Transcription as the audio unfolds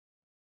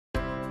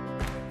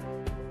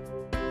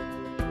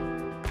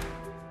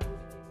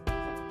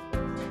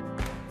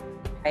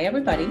Hi,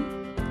 everybody.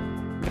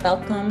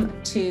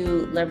 Welcome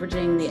to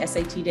Leveraging the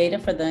SAT Data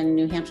for the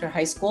New Hampshire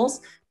High Schools,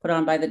 put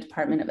on by the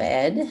Department of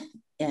Ed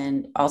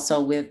and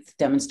also with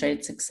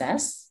demonstrated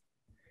success.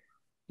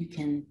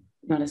 You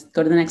want to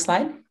go to the next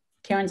slide?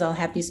 Karen's all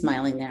happy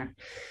smiling there.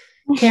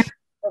 Karen,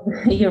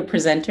 your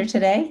presenter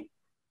today.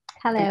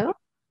 Hello.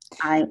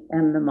 I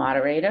am the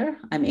moderator.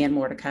 I'm Ann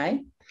Mordecai.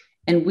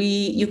 And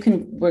you're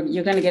going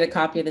to get a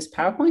copy of this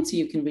PowerPoint so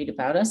you can read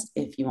about us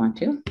if you want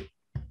to.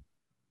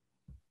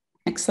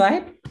 Next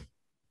slide.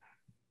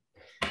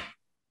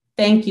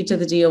 Thank you to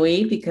the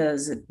DOE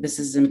because this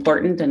is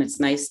important and it's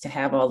nice to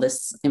have all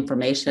this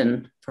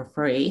information for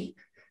free.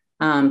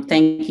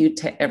 Thank you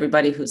to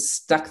everybody who's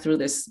stuck through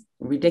this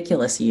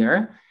ridiculous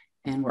year,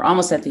 and we're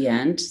almost at the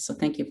end. So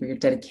thank you for your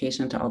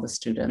dedication to all the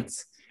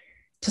students.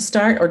 To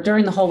start, or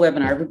during the whole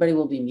webinar, everybody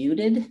will be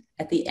muted.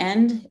 At the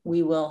end,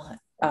 we will,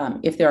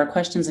 if there are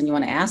questions and you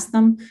want to ask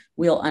them,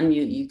 we'll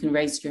unmute you. You can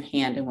raise your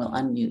hand and we'll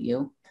unmute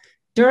you.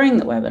 During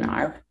the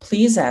webinar,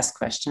 please ask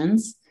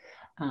questions.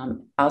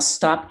 I'll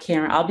stop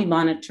Karen. I'll be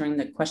monitoring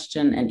the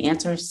question and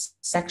answer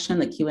section,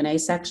 the Q&A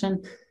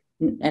section,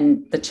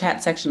 and the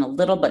chat section a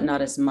little, but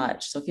not as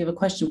much. So if you have a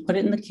question, put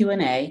it in the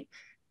Q&A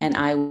and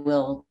I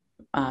will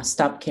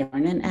stop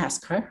Karen and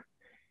ask her.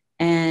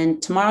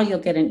 And tomorrow you'll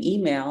get an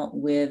email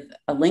with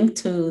a link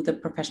to the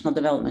professional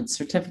development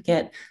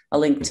certificate, a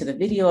link to the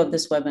video of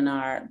this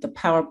webinar, the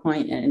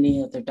PowerPoint, and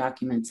any other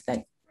documents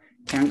that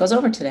Karen goes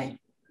over today.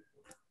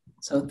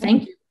 So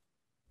thank you.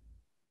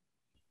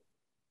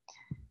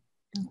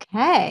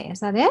 Okay, is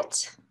that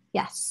it?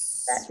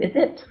 Yes. That is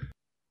it.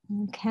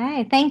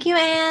 Okay, thank you,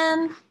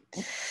 Anne.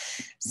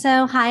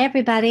 So, hi,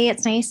 everybody.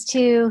 It's nice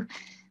to,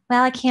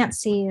 well, I can't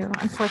see you,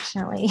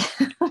 unfortunately,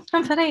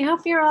 but I hope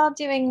you're all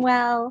doing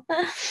well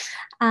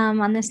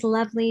on this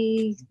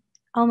lovely,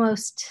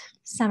 almost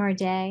summer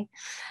day.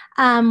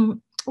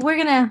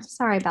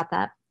 Sorry about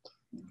that.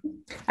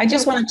 I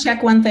just want to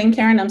check one thing,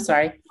 Karen. I'm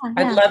sorry. Yeah.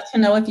 I'd love to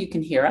know if you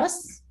can hear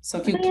us. So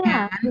if you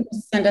can,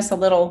 send us a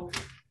little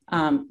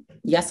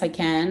yes, I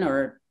can,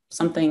 or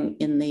something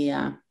in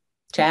the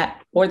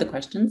chat or the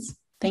questions.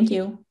 Thank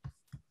you.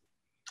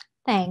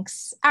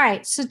 Thanks. All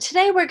right. So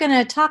today we're going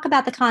to talk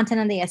about the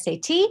content of the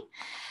SAT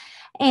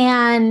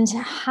and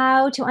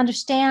how to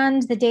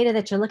understand the data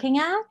that you're looking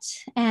at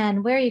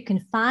and where you can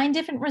find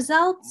different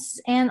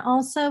results. And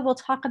also we'll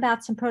talk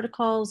about some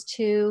protocols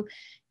to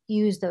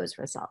use those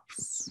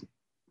results.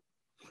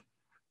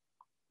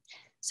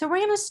 So we're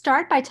going to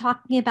start by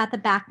talking about the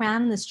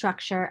background and the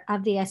structure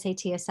of the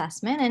SAT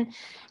assessment. And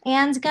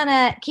Anne's going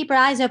to keep her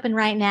eyes open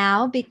right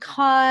now,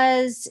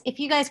 because if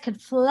you guys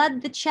could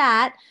flood the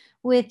chat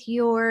with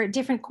your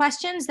different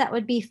questions, that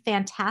would be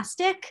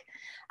fantastic.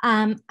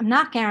 I'm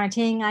not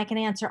guaranteeing I can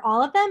answer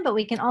all of them, but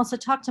we can also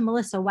talk to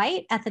Melissa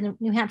White at the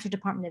New Hampshire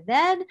Department of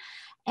Ed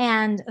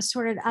and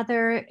assorted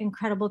other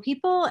incredible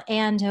people,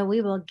 and we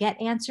will get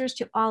answers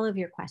to all of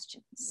your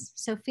questions.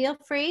 So feel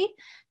free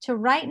to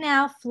right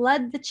now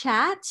flood the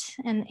chat,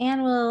 and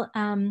Anne will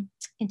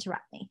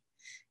interrupt me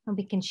and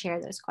we can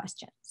share those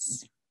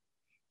questions.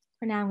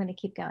 For now, I'm going to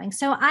keep going.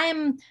 So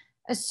I'm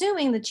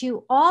assuming that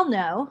you all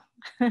know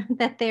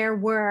that there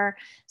were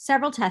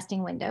several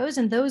testing windows,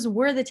 and those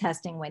were the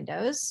testing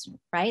windows,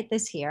 right,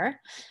 this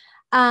year.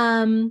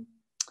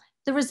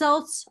 The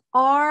results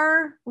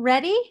are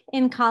ready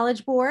in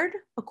College Board,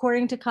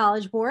 according to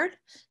College Board.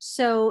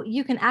 So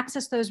you can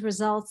access those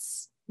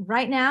results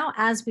right now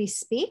as we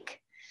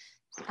speak.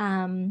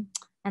 And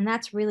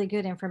that's really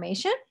good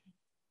information.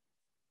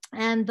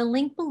 And the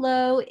link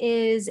below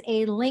is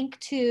a link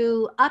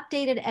to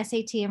updated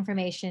SAT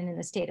information in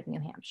the state of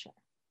New Hampshire.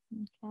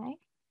 Okay.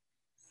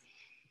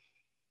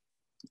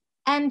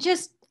 And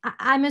just,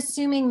 I'm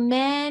assuming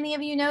many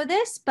of you know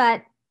this,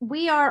 but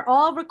we are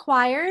all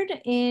required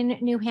in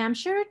New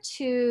Hampshire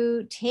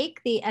to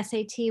take the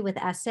SAT with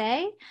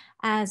essay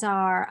as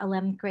our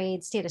 11th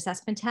grade state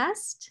assessment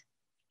test.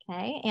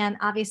 Okay. And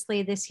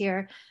obviously this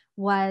year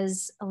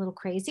was a little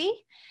crazy.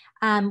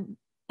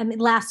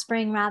 Last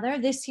spring rather.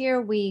 This year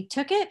we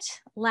took it.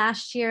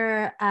 Last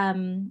year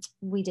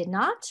we did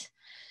not.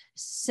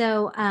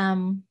 So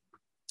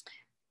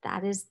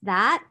that is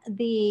that.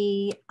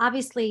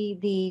 Obviously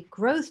the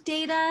growth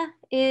data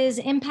is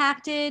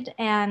impacted,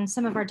 and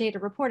some of our data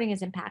reporting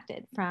is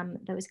impacted from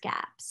those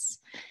gaps.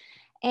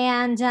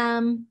 And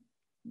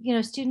you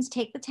know, students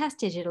take the test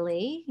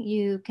digitally.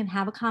 You can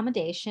have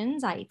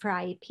accommodations for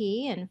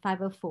IEP and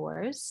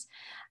 504s.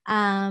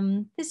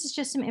 This is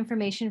just some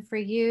information for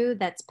you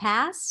that's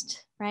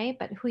past, right?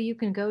 But who you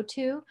can go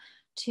to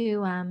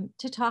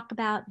talk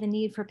about the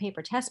need for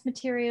paper test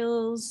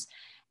materials.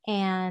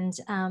 And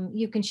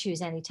you can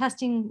choose any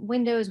testing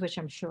windows, which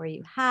I'm sure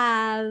you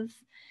have.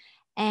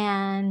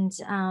 And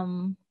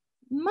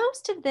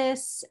most of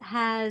this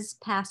has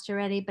passed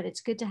already, but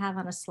it's good to have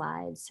on a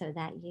slide so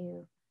that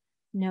you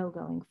know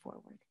going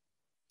forward.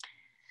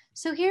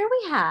 So here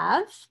we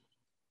have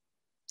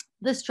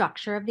the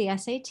structure of the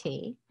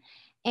SAT.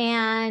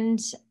 And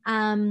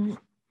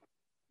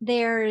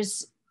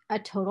there's a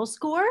total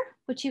score,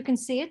 which you can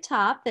see at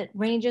top, that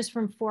ranges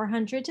from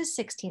 400 to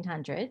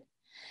 1600.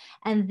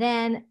 And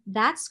then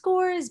that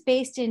score is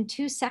based in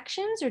 2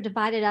 sections or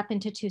divided up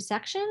into 2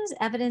 sections,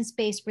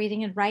 evidence-based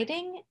reading and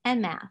writing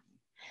and math.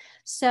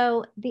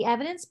 So the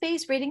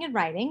evidence-based reading and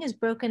writing is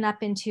broken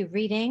up into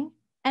reading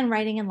and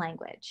writing and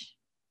language.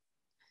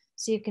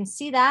 So you can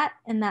see that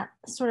in that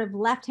sort of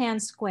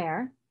left-hand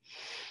square.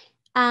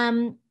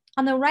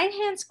 On the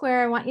right-hand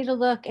square, I want you to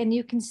look and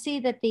you can see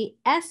that the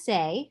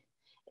essay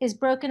is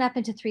broken up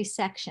into 3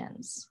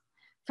 sections.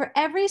 For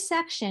every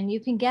section, you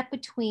can get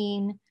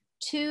between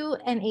 2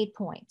 and 8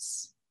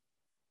 points.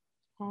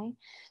 Okay,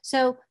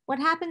 so what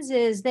happens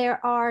is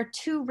there are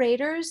 2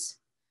 raters.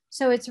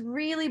 So it's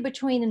really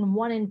between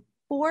 1 and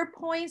 4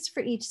 points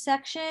for each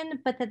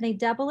section, but then they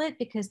double it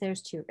because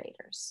there's 2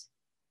 raters.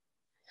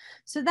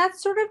 So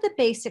that's sort of the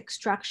basic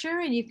structure.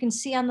 And you can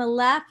see on the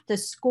left, the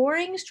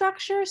scoring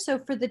structure. So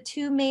for the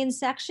 2 main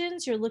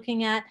sections, you're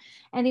looking at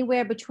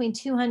anywhere between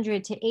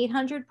 200 to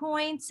 800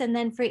 points. And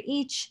then for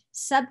each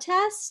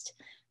subtest,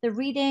 the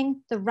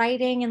reading, the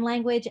writing and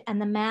language, and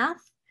the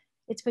math,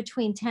 it's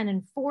between 10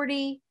 and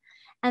 40.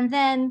 And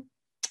then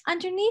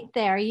underneath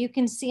there, you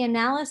can see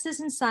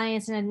analysis in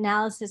science and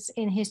analysis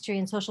in history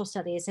and social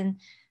studies. And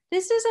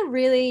this is a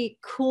really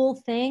cool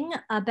thing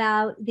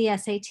about the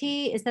SAT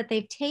is that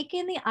they've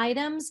taken the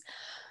items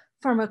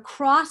from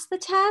across the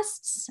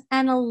tests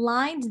and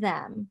aligned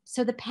them.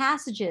 So the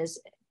passages,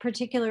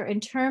 particular in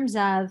terms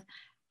of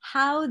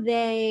how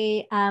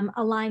they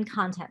align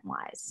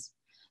content-wise.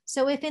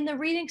 So if in the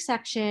reading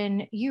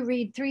section, you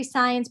read 3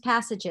 science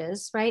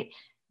passages, right?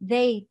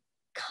 They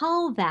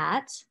cull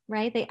that,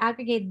 right? They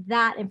aggregate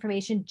that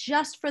information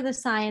just for the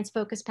science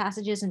focused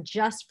passages and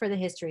just for the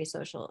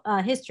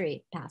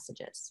history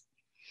passages.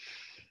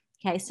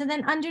 Okay, so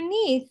then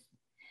underneath,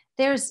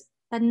 there's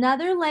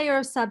another layer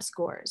of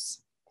subscores.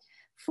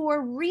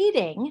 For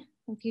reading,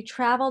 if you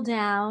travel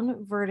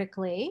down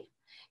vertically,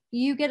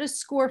 you get a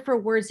score for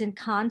words in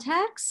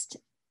context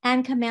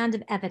and command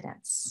of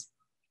evidence.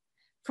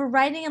 For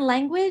writing and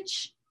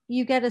language,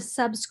 you get a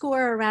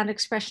subscore around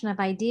expression of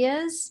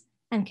ideas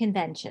and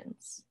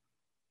conventions.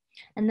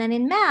 And then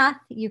in math,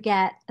 you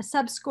get a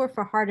subscore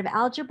for heart of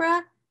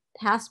algebra,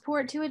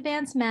 passport to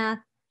advanced math,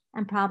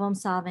 and problem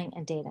solving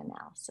and data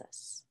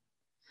analysis.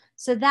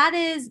 So that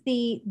is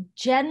the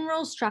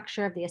general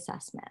structure of the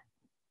assessment.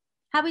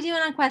 How are we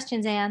doing on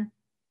questions, Anne?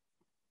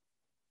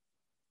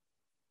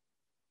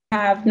 I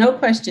have no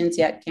questions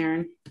yet,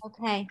 Karen.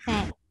 Okay,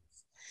 thanks.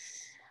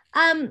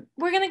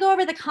 We're going to go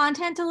over the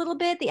content a little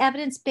bit, the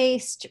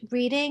evidence-based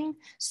reading.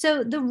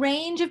 So the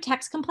range of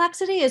text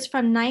complexity is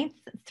from 9th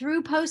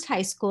through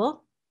post-high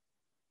school,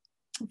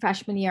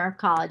 freshman year of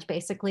college,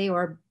 basically,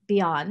 or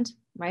beyond,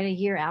 right, a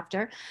year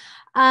after.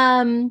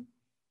 The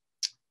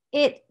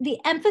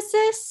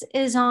emphasis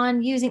is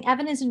on using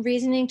evidence and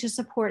reasoning to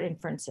support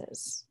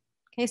inferences.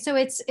 Okay, so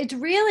it's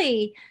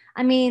really,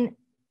 I mean,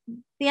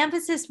 the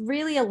emphasis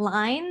really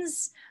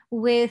aligns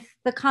with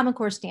the Common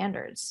Core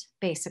standards,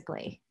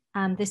 basically.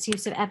 This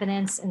use of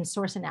evidence and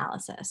source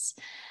analysis.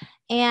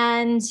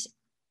 And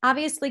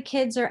obviously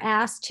kids are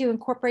asked to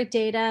incorporate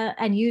data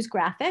and use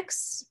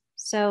graphics.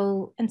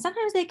 So, and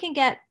sometimes they can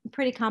get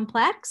pretty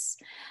complex.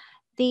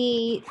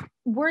 The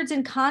words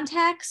in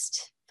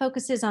context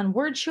focuses on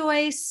word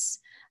choice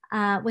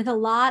with a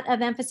lot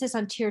of emphasis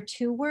on tier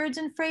 2 words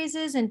and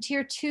phrases. And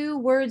tier 2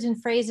 words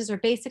and phrases are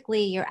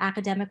basically your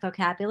academic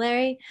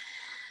vocabulary.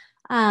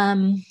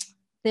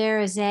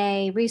 There is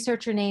a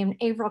researcher named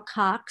Avril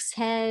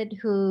Coxhead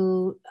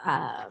who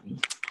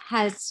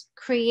has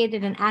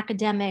created an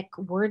academic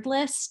word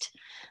list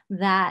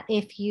that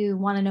if you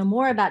want to know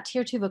more about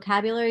tier 2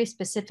 vocabulary,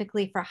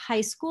 specifically for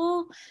high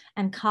school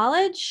and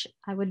college,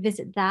 I would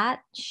visit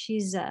that.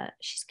 She's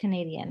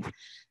Canadian.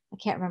 I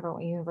can't remember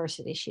what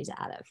university she's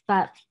out of,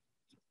 but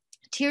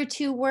tier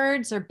 2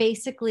 words are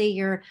basically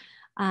your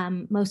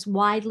most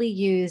widely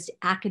used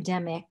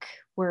academic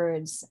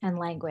words and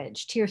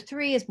language. Tier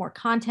 3 is more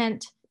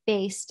content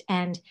based,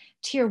 and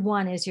tier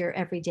 1 is your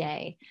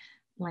everyday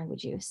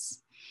language use.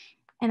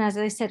 And as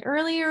I said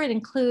earlier, it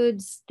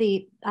includes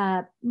the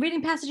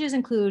reading passages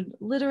include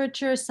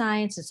literature,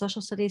 science, and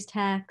social studies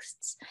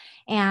texts.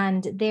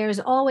 And there's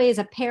always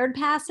a paired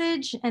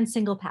passage and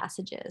single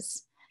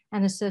passages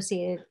and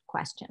associated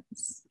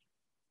questions.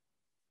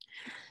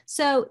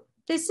 So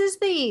this is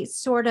the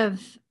sort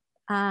of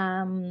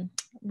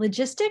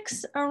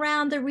logistics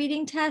around the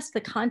reading test,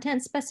 the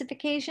content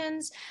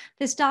specifications,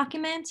 this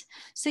document.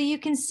 So you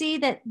can see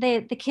that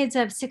the kids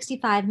have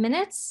 65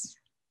 minutes.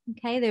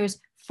 Okay, there's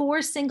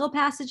 4 single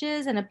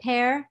passages and a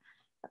pair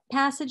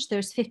passage.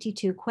 There's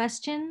 52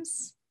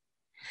 questions.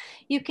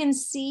 You can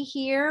see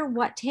here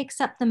what takes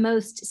up the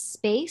most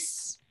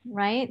space,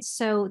 right?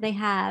 So they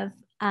have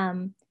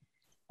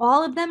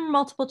all of them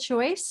multiple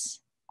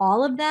choice.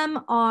 All of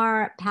them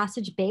are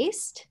passage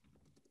based.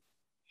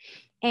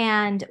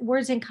 And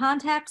words in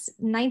context,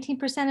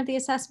 19% of the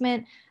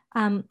assessment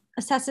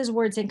assesses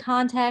words in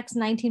context,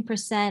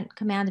 19%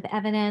 command of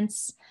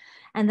evidence.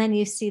 And then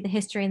you see the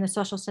history and the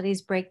social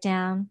studies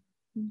breakdown.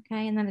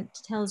 Okay, and then it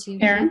tells you.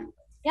 Karen?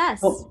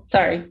 Yes. Oh,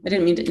 sorry, I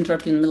didn't mean to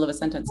interrupt you in the middle of a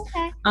sentence.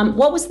 Okay.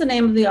 What was the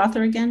name of the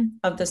author again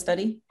of the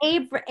study?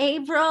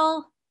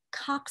 Avril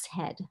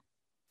Coxhead.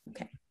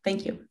 Okay,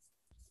 thank you.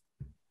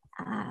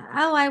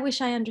 Oh, I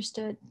wish I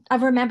understood.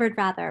 I've remembered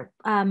rather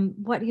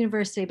what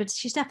university, but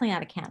she's definitely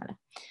out of Canada.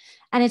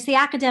 And it's the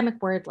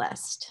academic word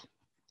list.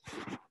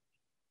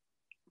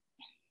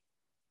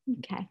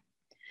 Okay.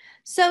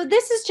 So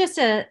this is just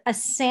a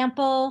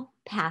sample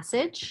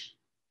passage,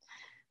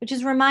 which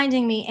is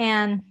reminding me,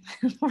 Anne,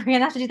 we're going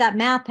to have to do that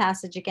math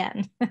passage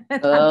again.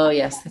 Oh,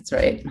 yes, that's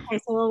right. Okay,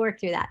 so we'll work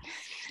through that.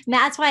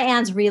 That's why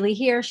Anne's really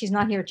here. She's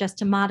not here just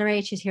to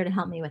moderate. She's here to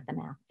help me with the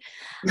math.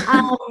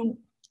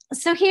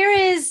 So here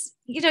is,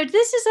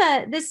 this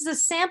is a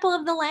sample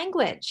of the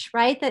language,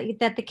 right?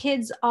 That the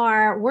kids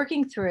are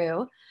working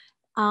through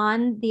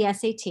on the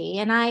SAT.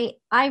 And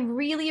I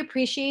really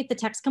appreciate the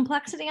text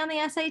complexity on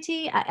the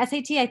SAT.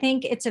 I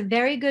think it's a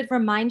very good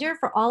reminder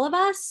for all of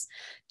us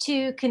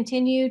to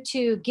continue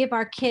to give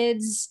our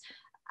kids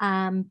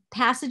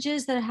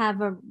passages that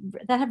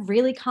have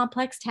really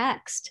complex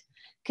text.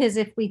 Because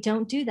if we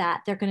don't do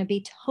that, they're going to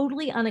be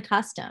totally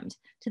unaccustomed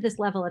to this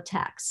level of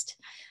text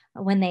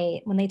when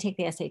they take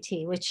the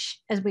SAT, which,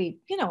 as we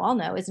all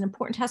know, is an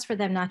important test for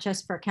them, not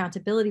just for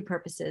accountability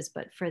purposes,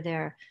 but for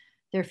their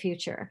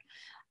future.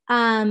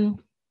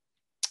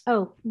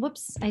 Oh,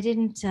 whoops, I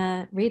didn't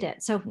read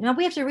it. So now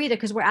we have to read it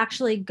because we're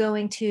actually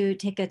going to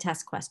take a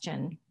test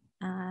question.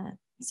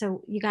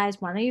 So you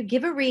guys, why don't you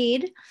give a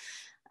read?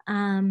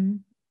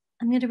 I'm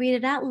going to read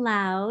it out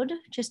loud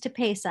just to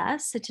pace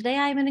us. So today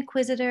I am an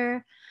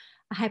inquisitor.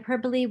 A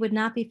hyperbole would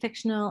not be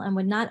fictional and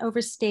would not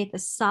overstate the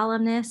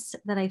solemnness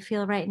that I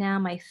feel right now.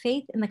 My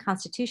faith in the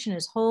Constitution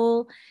is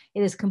whole,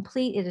 it is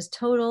complete, it is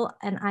total,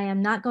 and I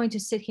am not going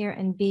to sit here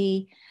and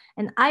be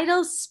an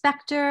idle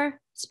spectator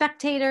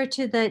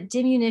to the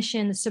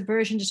diminution, the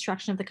subversion,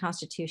 destruction of the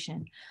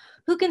Constitution.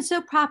 Who can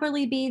so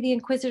properly be the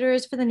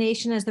inquisitors for the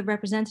nation as the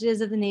representatives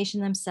of the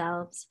nation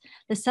themselves?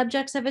 The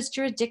subjects of its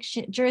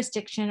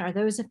jurisdiction are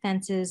those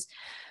offenses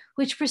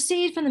which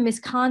proceed from the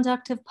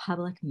misconduct of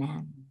public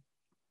men.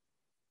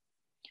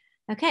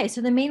 Okay,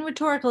 so the main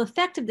rhetorical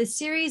effect of this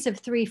series of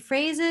 3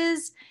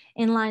 phrases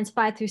in lines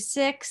 5 through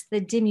 6, the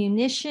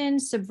diminution,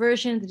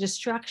 subversion, the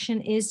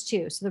destruction is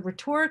to. So the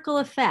rhetorical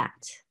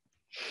effect.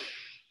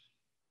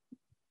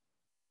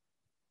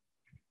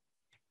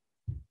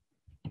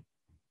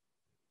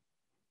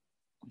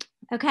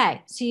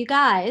 Okay, so you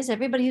guys,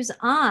 everybody who's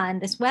on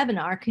this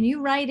webinar, can you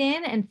write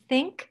in and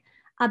think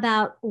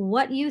about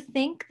what you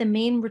think the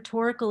main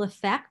rhetorical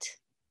effect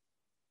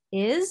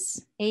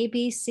is? A,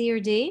 B, C, or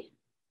D?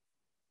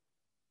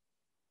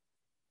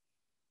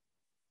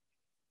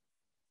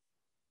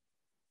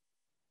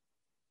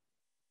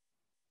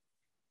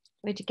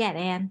 What'd you get,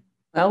 Anne?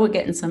 Well, we're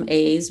getting some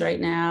A's right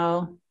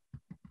now.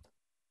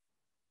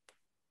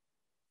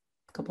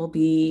 A couple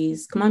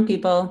B's. Come on,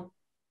 people.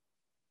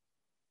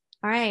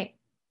 All right.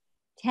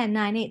 10,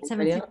 9, 8,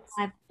 7, 6,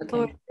 5,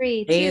 4,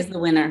 3, 2. A is the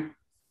winner.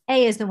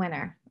 A is the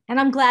winner. And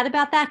I'm glad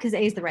about that because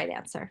A is the right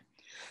answer.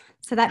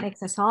 So that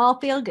makes us all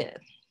feel good.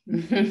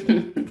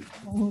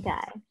 Okay.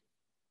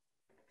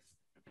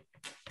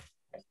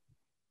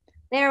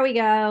 There we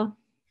go.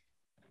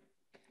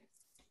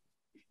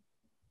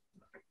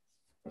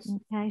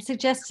 Okay,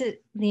 suggested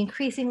the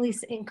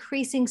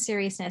increasing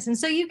seriousness. And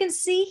so you can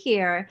see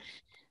here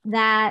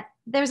that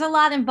there's a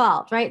lot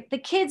involved, right? The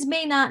kids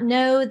may not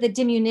know the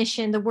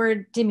diminution, the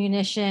word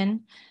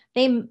diminution.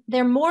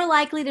 They're more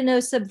likely to know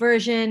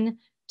subversion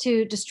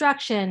to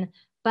destruction,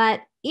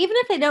 but even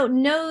if they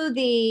don't know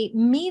the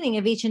meaning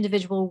of each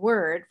individual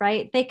word,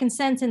 right, they can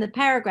sense in the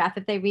paragraph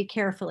if they read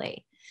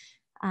carefully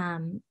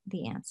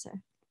the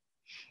answer.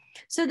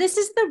 So this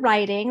is the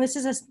writing. We're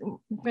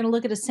going to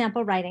look at a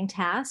sample writing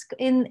task.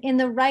 In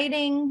the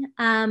writing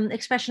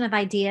expression of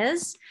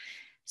ideas,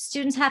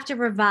 students have to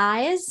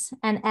revise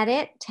and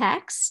edit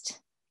text.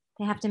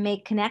 They have to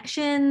make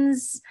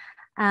connections.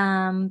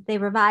 They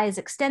revise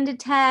extended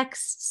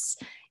texts.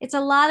 It's a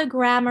lot of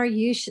grammar,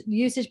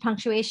 usage,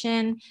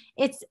 punctuation.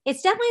 It's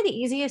definitely the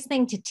easiest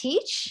thing to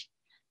teach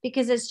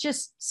because it's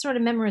just sort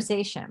of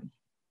memorization.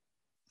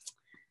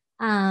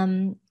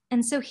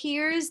 And so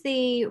here's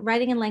the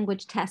writing and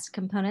language test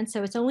component.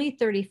 So it's only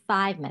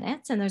 35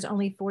 minutes and there's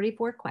only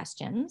 44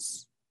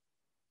 questions.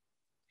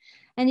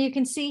 And you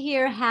can see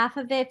here, half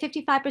of it,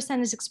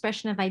 55% is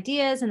expression of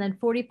ideas, and then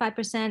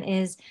 45%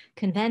 is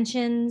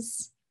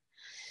conventions.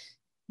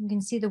 You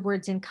can see the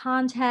words in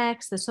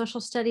context, the social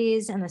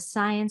studies, and the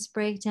science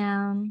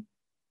breakdown.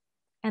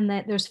 And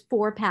that there's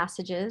 4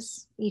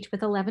 passages, each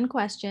with 11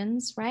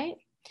 questions, right?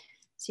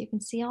 So you can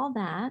see all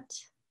that.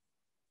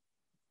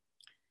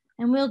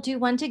 And we'll do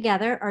one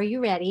together. Are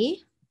you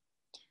ready?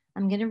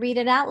 I'm going to read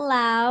it out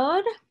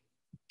loud.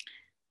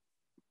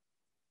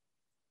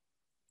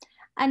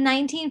 A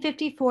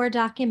 1954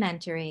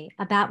 documentary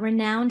about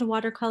renowned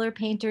watercolor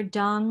painter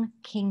Dong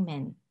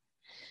Kingman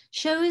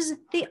shows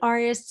the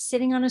artist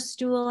sitting on a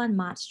stool on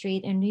Mott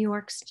Street in New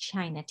York's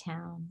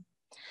Chinatown.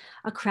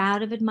 A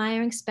crowd of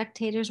admiring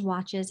spectators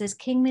watches as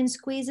Kingman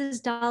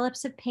squeezes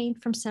dollops of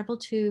paint from several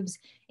tubes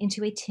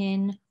into a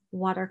tin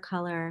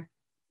watercolor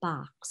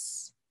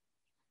box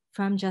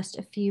from just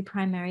a few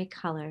primary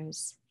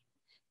colors.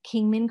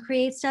 Kingman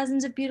creates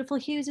dozens of beautiful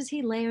hues as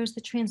he layers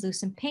the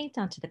translucent paint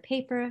onto the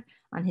paper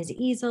on his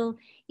easel.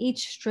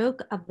 Each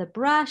stroke of the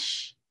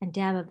brush and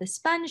dab of the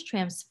sponge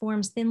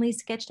transforms thinly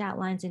sketched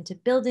outlines into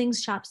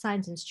buildings, shop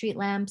signs, and street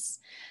lamps.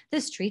 The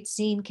street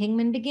scene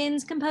Kingman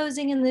begins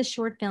composing in this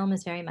short film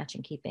is very much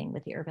in keeping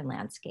with the urban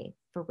landscape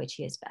for which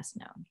he is best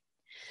known.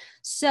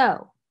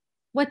 So,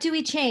 what do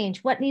we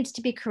change? What needs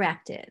to be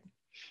corrected?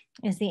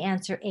 Is the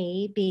answer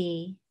A,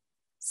 B,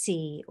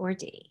 C, or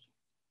D?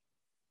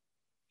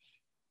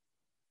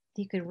 If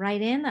you could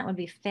write in, that would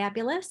be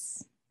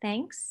fabulous.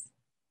 Thanks.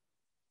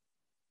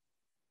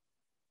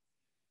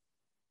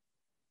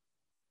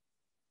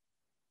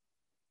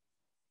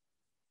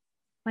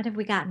 What have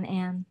we gotten,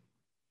 Anne?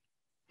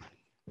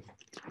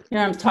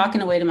 Yeah, I'm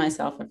talking away to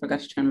myself. I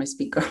forgot to turn my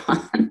speaker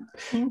on.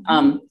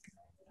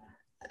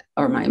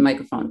 Or my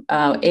microphone.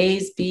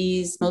 A's,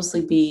 B's,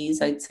 mostly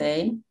B's, I'd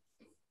say.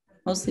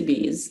 Mostly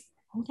B's.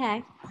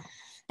 Okay.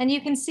 And you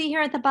can see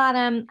here at the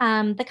bottom,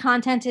 the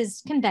content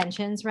is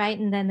conventions, right?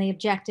 And then the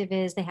objective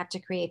is they have to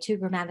create 2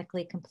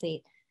 grammatically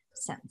complete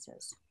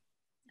sentences.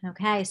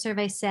 Okay,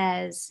 survey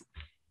says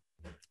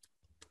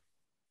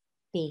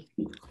B,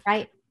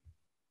 right?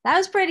 That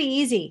was pretty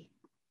easy.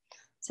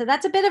 So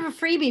that's a bit of a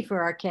freebie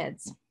for our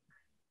kids.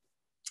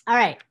 All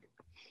right,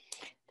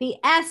 the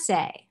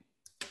essay.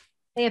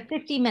 They have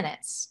 50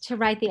 minutes to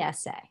write the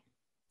essay.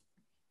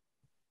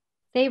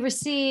 They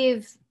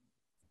receive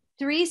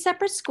 3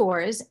 separate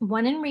scores,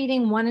 1 in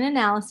reading, 1 in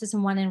analysis,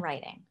 and 1 in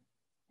writing.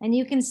 And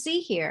you can see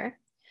here,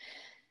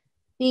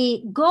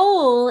 the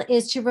goal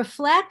is to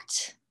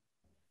reflect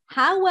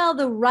how well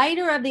the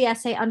writer of the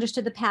essay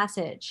understood the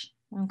passage,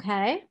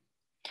 okay?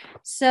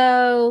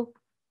 So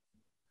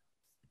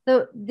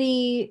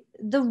the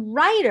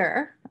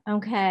writer,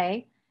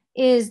 okay,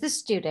 is the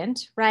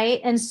student,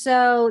 right? And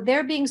so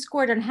they're being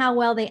scored on how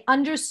well they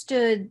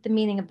understood the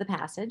meaning of the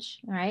passage,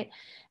 all right?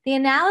 The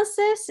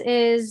analysis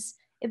is,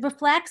 it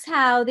reflects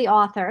how the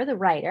author, the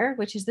writer,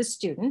 which is the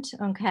student,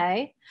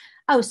 okay?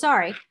 Oh,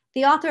 sorry,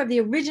 the author of the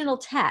original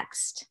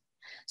text.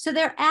 So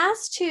they're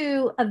asked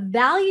to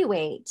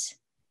evaluate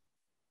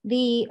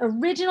the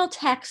original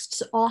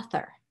text's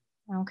author,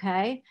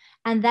 okay?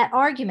 And that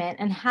argument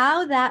and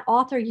how that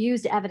author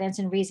used evidence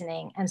and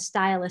reasoning and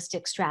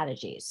stylistic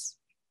strategies.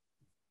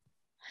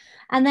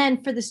 And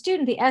then for the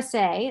student,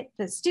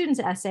 the student's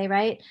essay,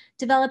 right,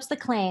 develops the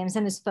claims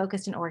and is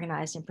focused and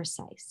organized and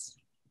precise.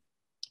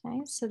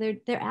 Okay, so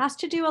they're asked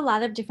to do a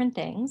lot of different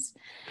things.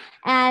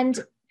 And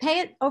pay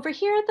it over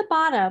here at the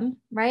bottom,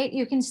 right,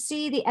 you can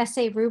see the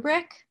essay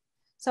rubric.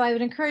 So I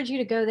would encourage you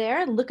to go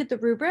there and look at the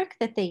rubric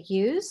that they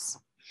use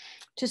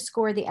to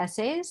score the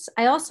essays.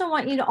 I also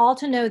want you to all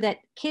to know that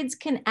kids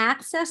can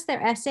access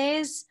their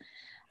essays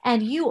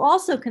and you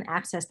also can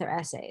access their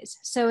essays.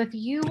 So if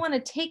you want to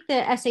take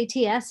the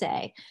SAT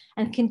essay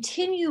and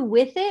continue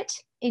with it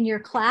in your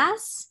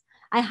class,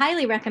 I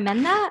highly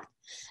recommend that.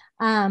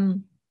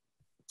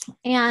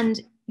 And,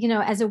 you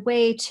know, as a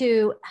way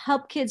to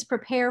help kids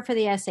prepare for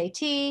the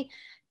SAT,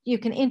 you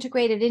can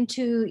integrate it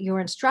into your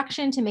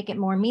instruction to make it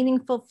more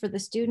meaningful for the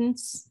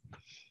students.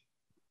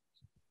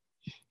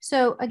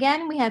 So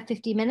again, we have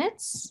 50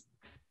 minutes.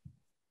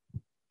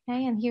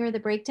 Okay, and here are the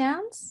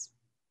breakdowns.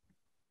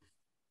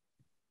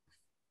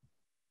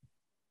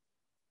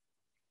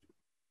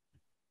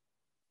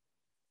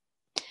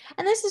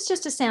 And this is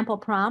just a sample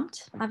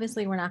prompt.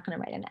 Obviously, we're not going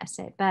to write an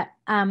essay, but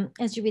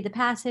as you read the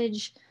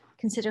passage,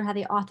 consider how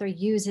the author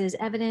uses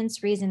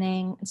evidence,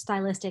 reasoning,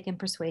 stylistic, and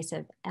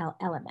persuasive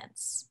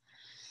elements.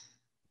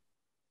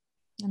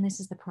 And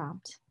this is the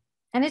prompt.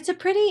 And it's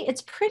pretty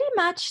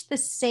much the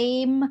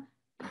same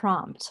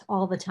prompt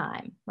all the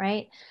time,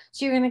 right?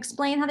 So you're going to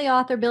explain how the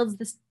author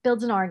builds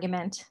an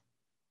argument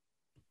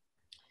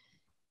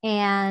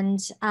and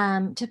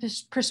to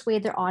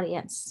persuade their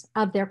audience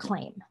of their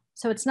claim.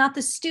 So it's not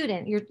the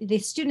student. The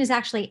student is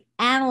actually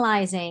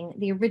analyzing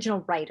the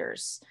original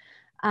writer's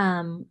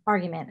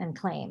argument and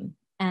claim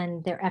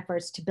and their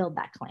efforts to build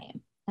that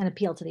claim and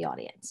appeal to the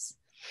audience.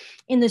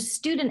 In the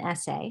student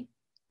essay,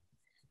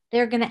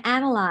 they're going to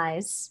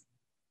analyze,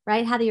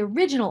 right, how the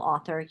original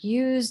author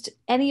used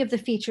any of the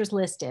features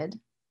listed,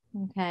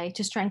 okay,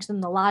 to strengthen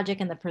the logic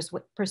and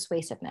the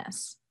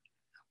persuasiveness.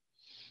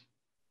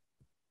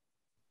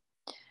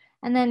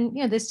 And then,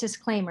 you know, this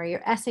disclaimer,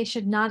 your essay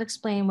should not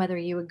explain whether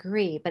you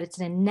agree, but it's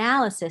an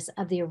analysis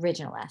of the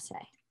original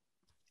essay.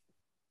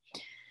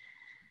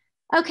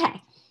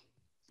 Okay,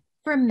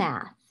 for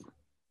math.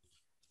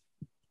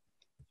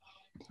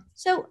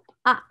 So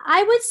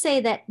I would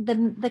say that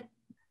the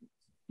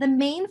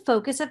main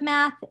focus of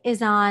math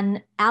is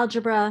on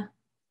algebra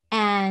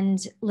and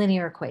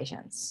linear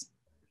equations,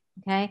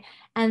 okay?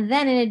 And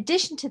then in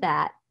addition to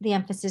that, the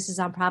emphasis is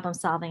on problem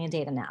solving and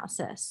data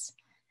analysis.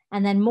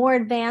 And then more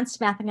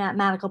advanced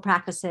mathematical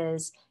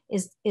practices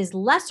is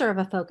lesser of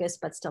a focus,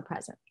 but still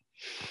present.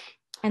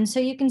 And so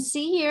you can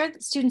see here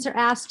that students are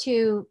asked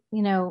to,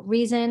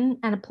 reason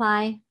and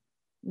apply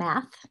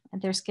math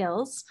and their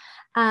skills.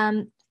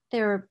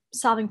 They're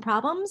solving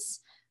problems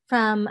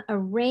from a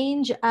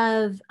range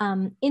of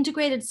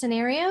integrated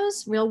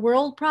scenarios, real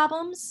world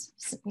problems,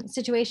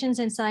 situations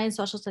in science,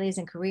 social studies,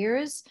 and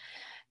careers.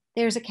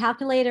 There's a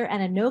calculator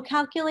and a no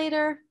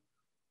calculator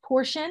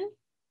portion.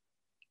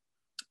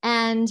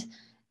 And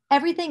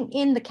everything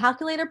in the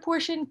calculator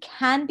portion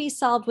can be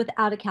solved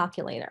without a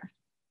calculator.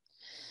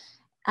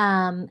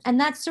 And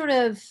that sort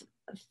of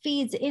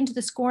feeds into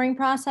the scoring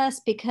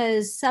process,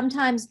 because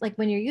sometimes, like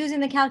when you're using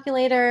the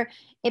calculator,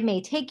 it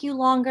may take you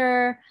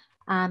longer.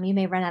 You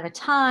may run out of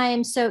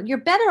time. So you're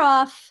better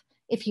off,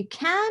 if you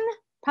can,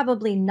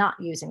 probably not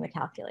using the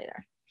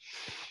calculator.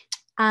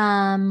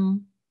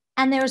 And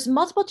there's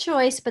multiple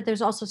choice, but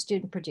there's also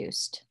student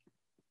produced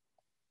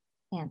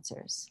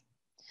answers.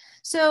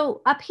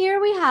 So up here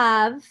we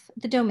have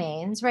the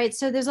domains, right?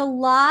 So there's a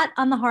lot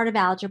on the heart of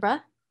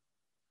algebra.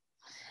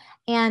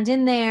 And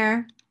in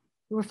there,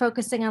 we're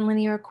focusing on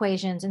linear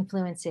equations and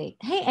fluency.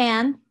 Hey,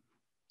 Anne,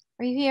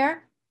 are you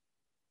here?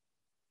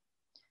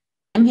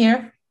 I'm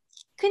here.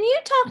 Can you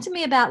talk to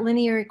me about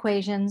linear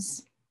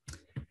equations?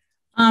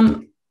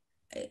 What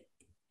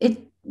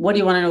do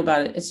you want to know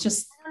about it? It's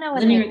just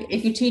linear.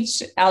 If you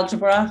teach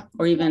algebra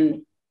or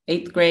even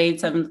 8th grade,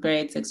 7th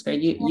grade, 6th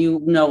grade,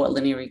 you know what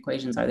linear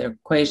equations are. They're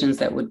equations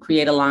that would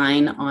create a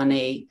line on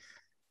a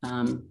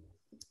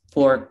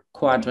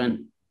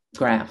 4-quadrant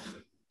graph.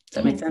 Does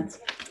that make sense?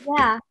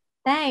 Yeah,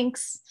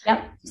 thanks.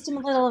 Yep. Just a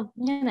little,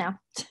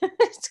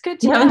 it's good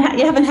to you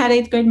haven't had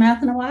 8th grade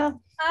math in a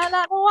while? Not in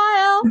a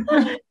while.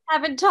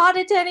 Haven't taught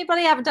it to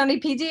anybody. Haven't done any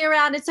PD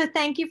around it. So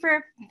thank you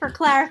for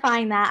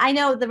clarifying that. I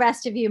know the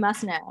rest of you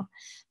must know,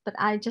 but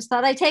I just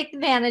thought I'd take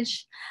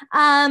advantage.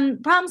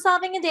 Problem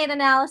solving and data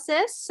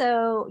analysis.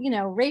 So,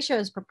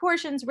 ratios,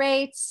 proportions,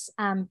 rates,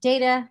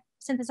 data,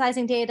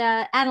 synthesizing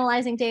data,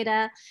 analyzing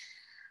data.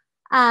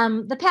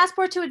 The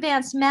passport to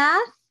advanced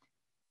math,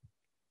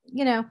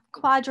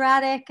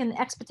 quadratic and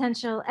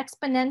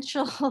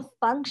exponential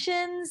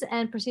functions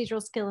and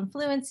procedural skill and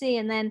fluency.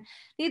 And then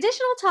the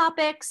additional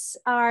topics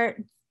are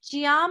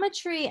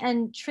geometry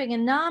and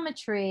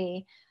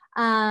trigonometry,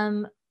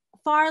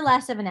 far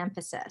less of an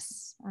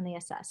emphasis on the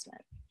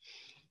assessment.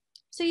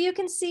 So you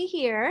can see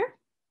here,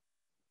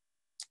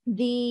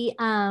 the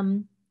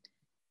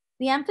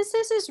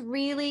emphasis is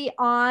really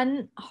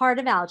on heart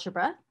of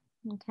algebra,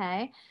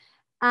 okay?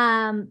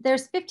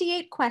 There's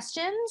 58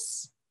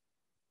 questions,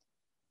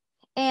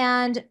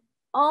 and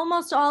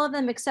almost all of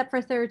them, except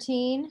for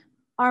 13,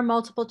 are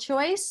multiple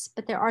choice,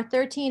 but there are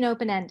 13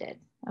 open-ended,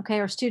 okay,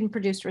 or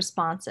student-produced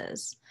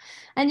responses.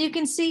 And you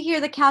can see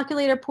here the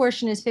calculator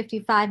portion is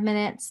 55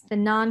 minutes. The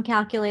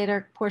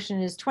non-calculator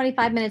portion is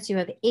 25 minutes. You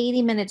have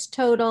 80 minutes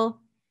total.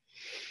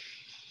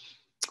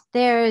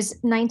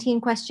 There's 19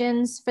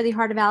 questions for the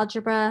heart of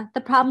algebra.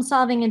 The problem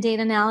solving and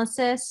data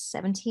analysis,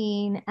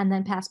 17, and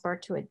then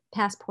passport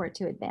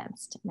to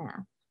advanced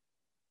math.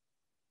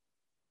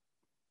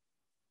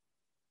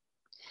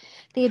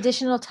 The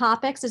additional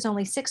topics is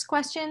only 6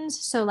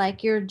 questions. So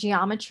like your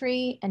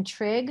geometry and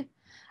trig,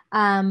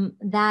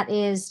 that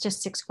is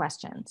just 6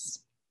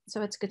 questions.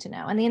 So it's good to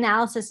know. And the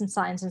analysis in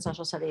science and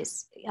social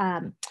studies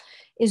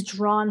is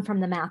drawn from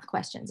the math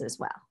questions as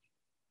well.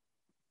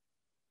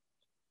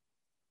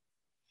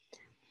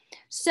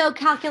 So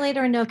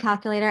calculator and no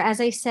calculator,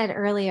 as I said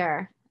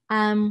earlier,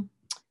 the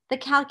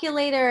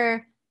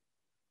calculator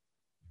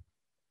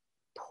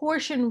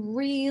portion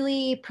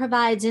really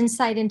provides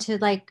insight into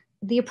like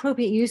the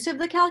appropriate use of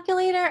the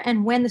calculator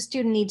and when the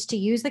student needs to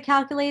use the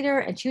calculator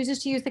and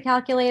chooses to use the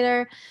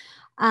calculator.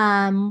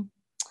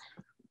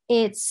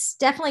 It's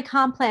definitely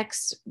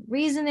complex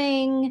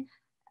reasoning,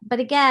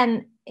 but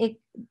again, it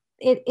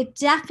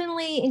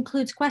definitely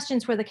includes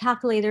questions where the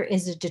calculator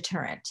is a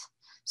deterrent.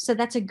 So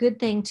that's a good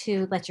thing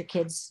to let your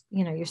kids,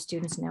 your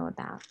students know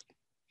about.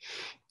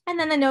 And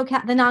then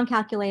the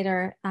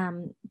non-calculator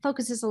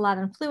focuses a lot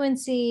on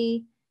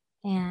fluency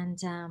and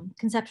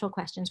conceptual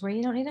questions where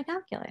you don't need a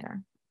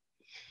calculator.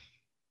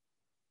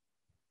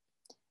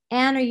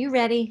 Anne, are you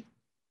ready?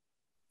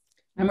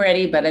 I'm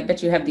ready, but I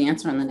bet you have the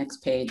answer on the next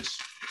page.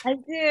 I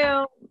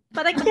do,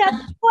 but I can't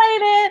explain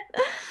it.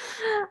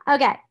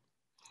 Okay.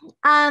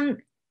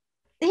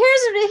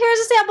 Here's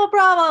a sample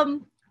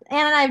problem.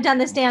 Anne and I have done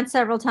this dance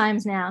several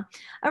times now.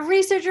 A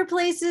researcher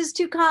places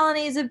 2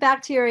 colonies of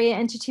bacteria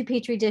into 2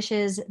 petri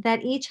dishes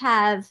that each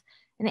have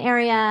an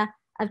area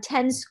of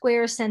 10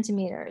 square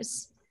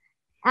centimeters.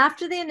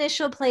 After the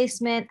initial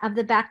placement of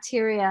the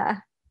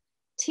bacteria,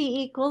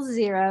 T equals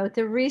 0,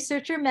 the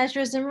researcher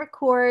measures and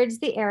records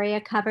the area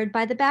covered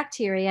by the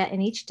bacteria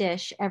in each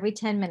dish every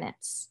 10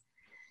 minutes.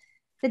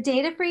 The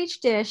data for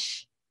each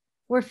dish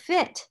were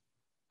fit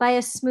by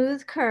a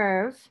smooth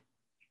curve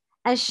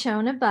as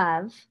shown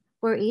above,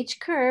 where each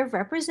curve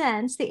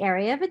represents the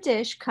area of a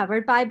dish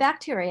covered by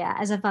bacteria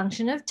as a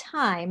function of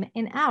time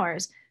in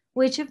hours.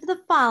 Which of the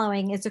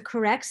following is a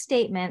correct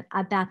statement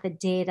about the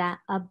data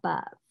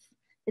above?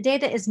 The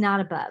data is not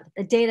above.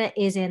 The data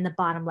is in the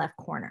bottom left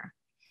corner.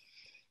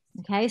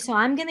 Okay, so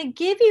I'm going to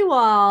give you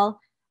all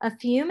a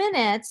few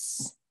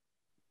minutes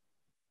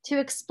to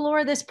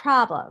explore this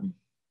problem.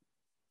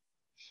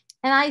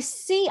 And I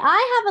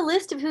have a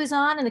list of who's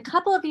on, and a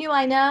couple of you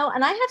I know,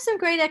 and I have some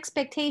great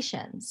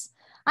expectations.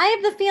 I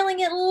have the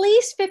feeling at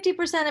least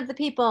 50% of the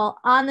people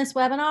on this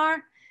webinar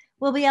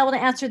will be able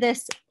to answer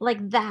this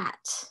like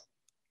that.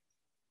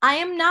 I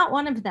am not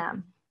one of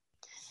them,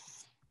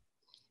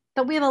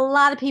 but we have a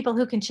lot of people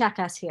who can check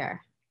us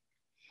here.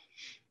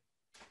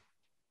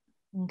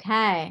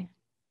 Okay.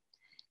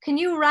 Can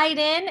you write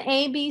in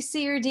A, B,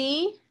 C, or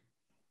D?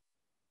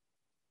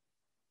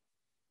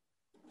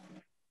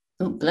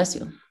 Oh, bless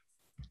you.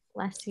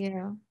 Bless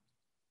you.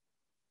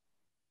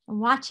 I'm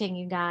watching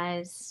you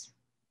guys.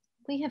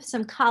 We have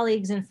some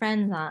colleagues and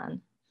friends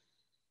on.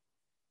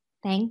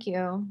 Thank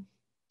you.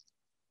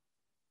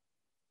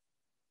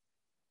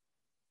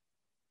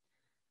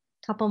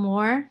 Couple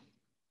more.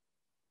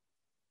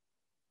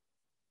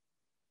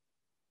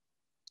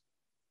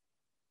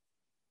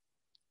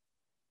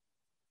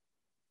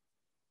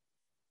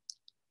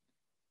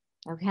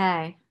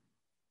 Okay.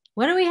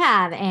 What do we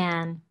have,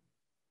 Anne?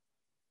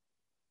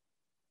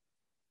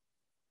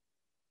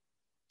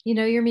 You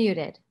know you're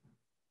muted.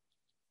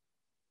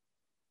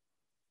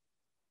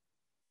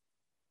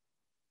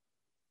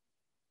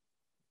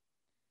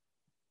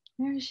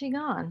 Where is she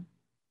gone?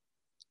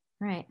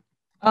 All right.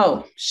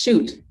 Oh,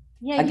 shoot.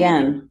 Yeah,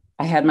 Again,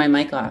 I had my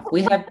mic off.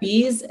 We have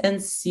B's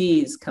and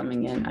C's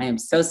coming in. I am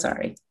so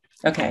sorry.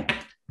 Okay.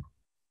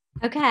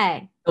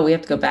 Okay. Oh, we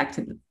have to go back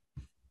to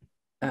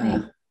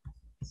the,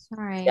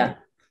 sorry. Yeah,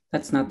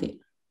 that is not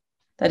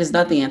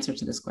the answer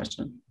to this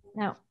question.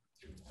 No.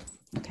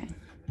 Okay.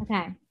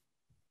 Okay.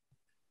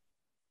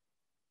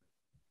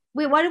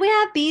 Wait, what do we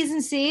have? B's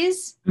and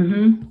C's?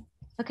 Mm-hmm.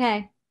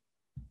 Okay.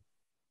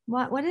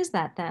 What is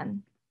that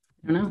then?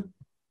 I don't know.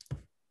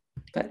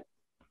 But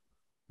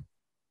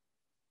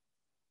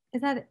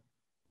Is that,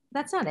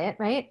 that's not it,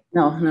 right?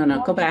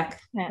 no. Go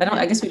back.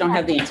 I guess we don't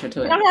have the answer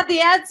to it. I don't have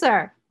the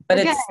answer. But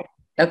okay. it's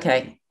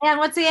okay. And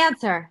what's the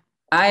answer?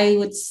 I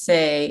would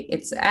say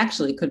it's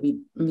actually could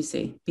be, let me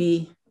see,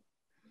 B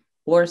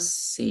or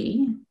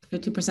C,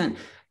 50%.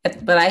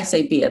 But I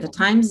say B at the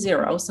time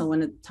 0. So when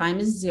the time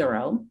is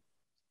 0,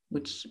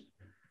 which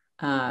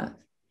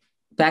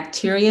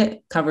bacteria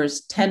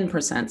covers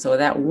 10%. So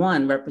that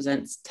 1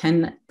 represents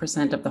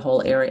 10% of the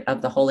whole area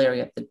of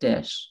the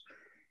dish.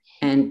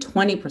 And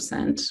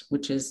 20%,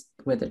 which is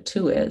where the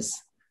 2 is,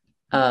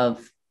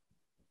 of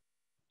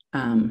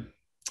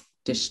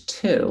dish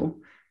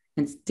 2.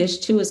 And dish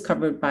 2 is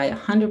covered by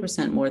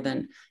 100% more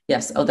than,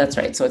 yes. Oh, that's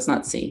right. So it's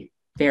not C.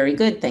 Very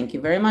good. Thank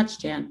you very much,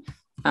 Jan.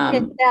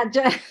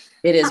 It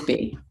is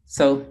B.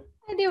 So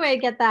I knew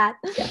I'd get that.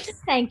 Yes.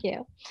 Thank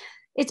you.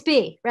 It's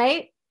B,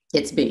 right?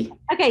 It's B.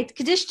 Okay.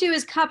 Dish 2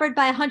 is covered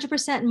by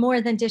 100%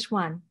 more than dish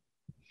 1.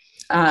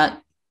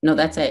 No,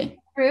 that's A.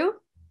 True?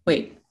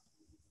 Wait.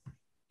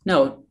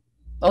 No.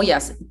 Oh,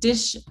 yes.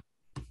 Dish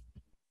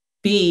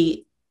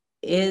B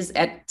is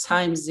at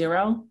time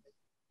 0.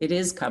 It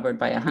is covered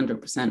by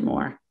 100%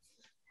 more.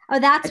 Oh,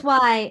 that's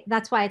why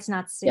it's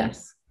not C.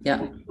 Yes.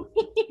 Yeah.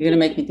 You're going to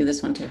make me do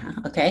this one too, huh?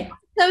 Okay.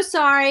 So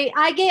sorry.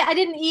 I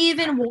didn't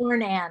even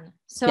warn Anne.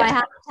 So yeah. I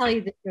have to tell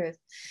you the truth.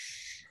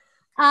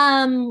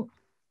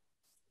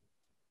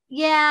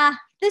 Yeah,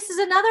 this is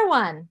another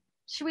one.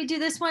 Should we do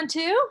this one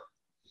too?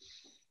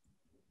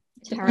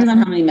 Depends on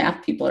how many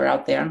math people are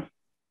out there.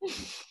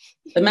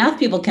 The math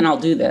people can all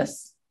do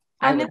this.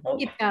 I'm going to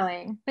keep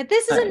going. But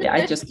this is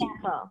another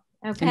example.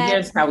 Okay. And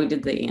here's how we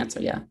did the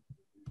answer. Yeah.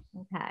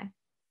 Okay.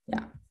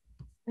 Yeah.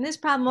 In this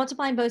problem,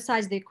 multiplying both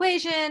sides of the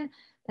equation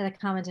by the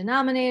common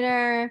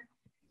denominator.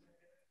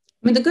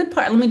 I mean, the good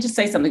part, let me just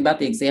say something about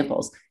the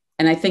examples.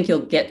 And I think you'll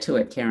get to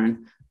it,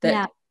 Karen,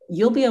 that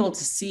you'll be able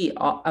to see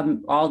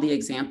all the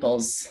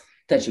examples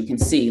that you can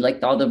see,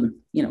 like all the,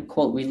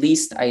 quote,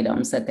 released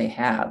items that they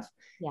have.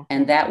 Yeah.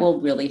 And that will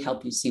really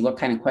help you see what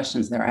kind of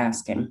questions they're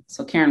asking.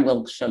 So Karen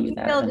will show you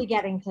that. We'll be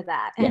getting to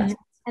that. Yes.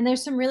 And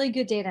there's some really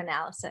good data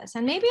analysis.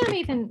 And maybe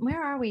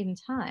where are we in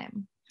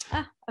time?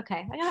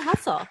 Okay, I gotta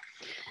hustle. All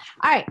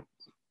right,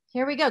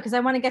 here we go, because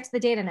I want to get to the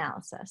data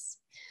analysis.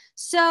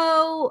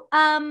 So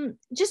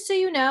just so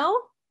you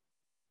know,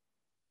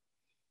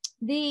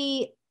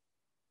 the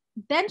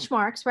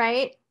benchmarks,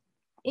 right,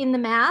 in the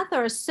math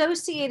are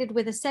associated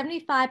with a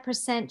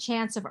 75%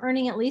 chance of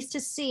earning at least a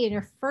C in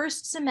your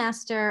first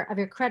semester of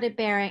your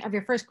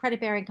first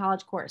credit-bearing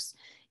college course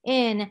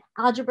in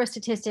algebra,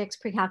 statistics,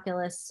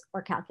 pre-calculus,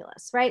 or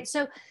calculus, right?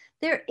 So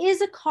there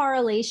is a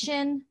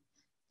correlation,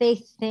 they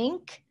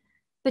think,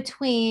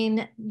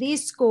 between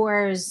these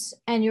scores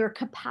and your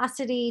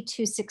capacity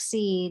to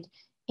succeed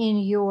in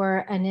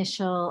your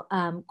initial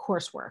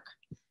coursework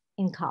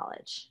in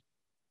college.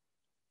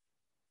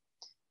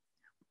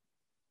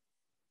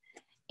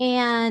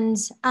 And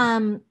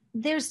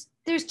there's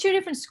 2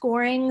 different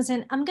scorings,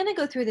 and I'm going to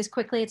go through this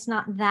quickly. It's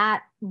not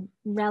that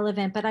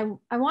relevant, but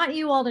I want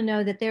you all to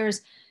know that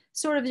there's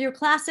sort of your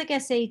classic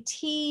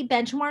SAT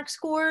benchmark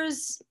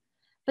scores,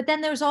 but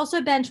then there's also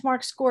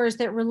benchmark scores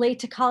that relate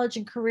to college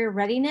and career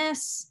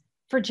readiness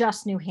for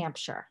just New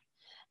Hampshire.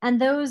 And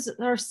those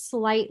are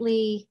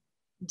slightly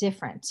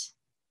different.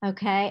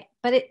 Okay.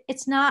 But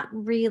it's not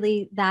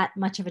really that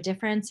much of a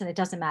difference, and it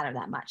doesn't matter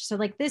that much. So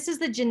like, this is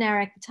the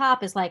generic, the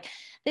top is like,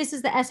 this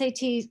is the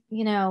SAT,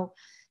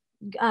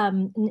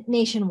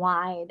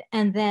 nationwide.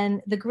 And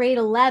then the grade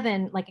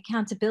 11, like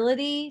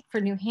accountability for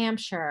New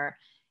Hampshire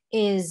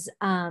is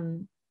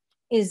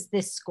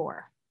this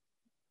score.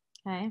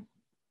 Okay.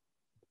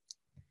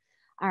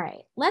 All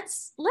right,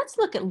 let's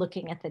look at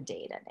looking at the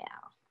data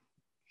now.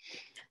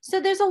 So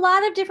there's a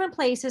lot of different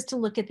places to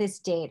look at this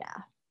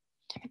data.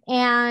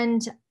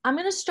 And I'm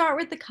going to start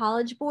with the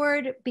College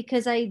Board,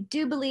 because I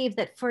do believe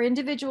that for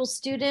individual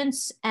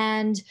students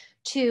and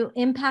to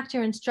impact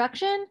your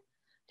instruction,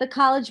 the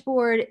College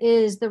Board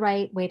is the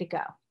right way to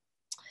go.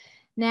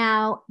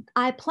 Now,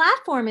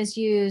 iPlatform is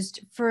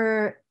used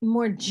for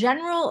more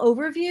general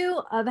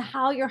overview of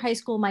how your high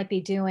school might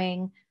be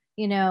doing,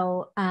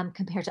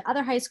 compared to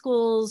other high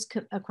schools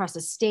across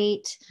the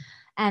state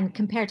and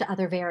compared to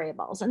other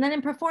variables. And then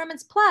in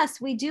Performance Plus,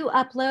 we do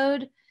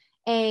upload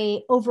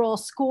a overall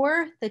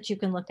score that you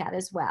can look at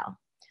as well.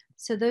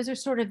 So those are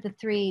sort of the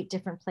three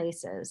different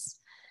places.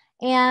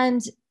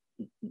 And,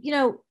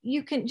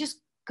 you can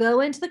just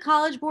go into the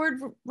College Board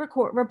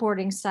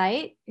reporting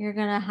site. You're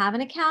going to have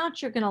an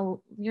account. You're going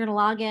to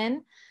log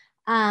in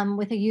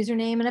with a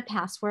username and a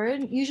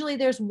password. Usually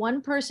there's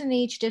one person in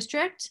each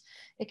district.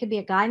 It could be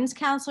a guidance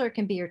counselor. It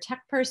can be your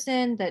tech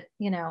person that,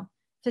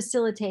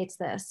 facilitates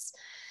this.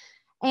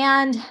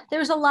 And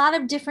there's a lot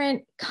of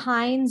different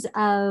kinds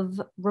of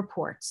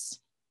reports.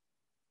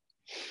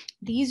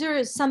 These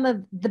are some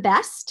of the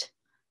best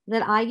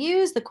that I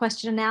use: the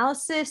question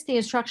analysis, the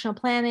instructional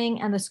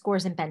planning, and the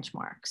scores and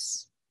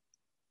benchmarks.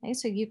 Okay,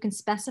 so you can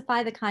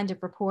specify the kind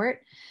of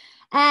report,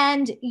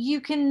 and you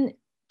can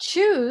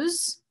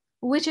choose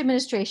which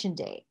administration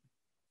date.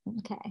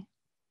 Okay.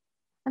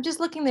 I'm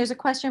just looking, there's a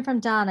question from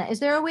Donna. Is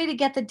there a way to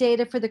get the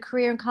data for the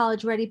career and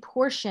college ready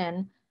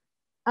portion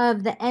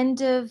of the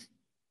end of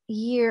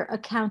year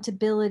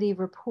accountability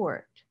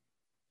report?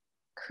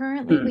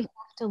 Currently, we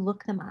have to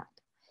look them up.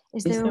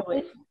 Is there a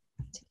way to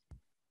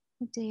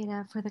get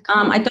data for the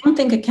college? I don't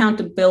think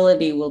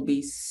accountability will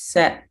be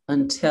set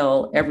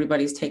until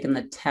everybody's taken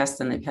the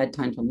test and they've had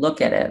time to look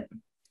at it.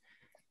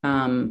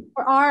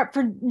 For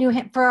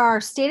our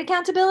state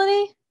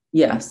accountability?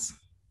 Yes.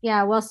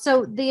 Yeah, well,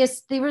 so the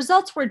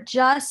results were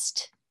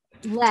just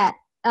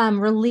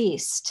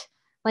released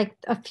like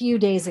a few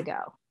days ago.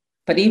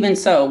 But even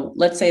so,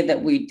 let's say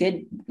that we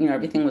did,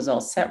 everything was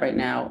all set right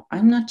now.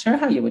 I'm not sure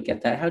how you would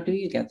get that. How do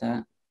you get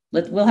that?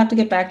 We'll have to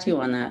get back to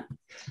you on that.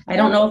 I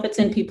don't know if it's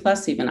in P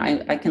Plus even.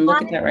 I can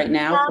look at that right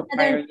now for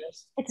prior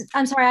years.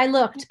 I'm sorry, I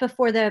looked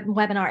before the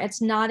webinar. It's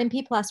not in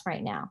P Plus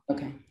right now.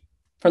 Okay.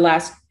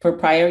 For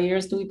prior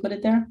years, do we put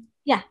it there?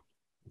 Yeah.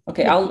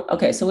 Okay. Yeah.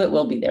 Okay. So it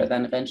will be there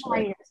then eventually.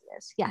 Prior years it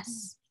is.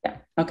 Yes. Yeah.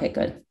 Okay,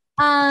 good.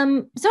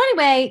 So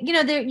anyway,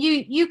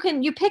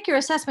 you pick your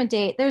assessment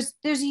date.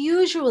 There's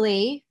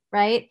usually,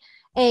 right,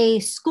 a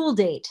school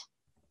date.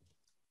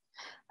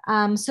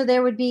 So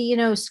there would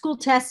be, school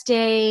test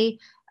day,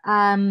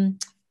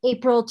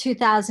 April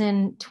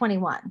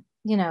 2021,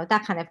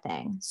 that kind of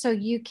thing. So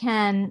you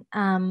can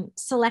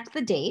select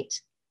the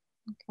date.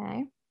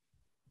 Okay.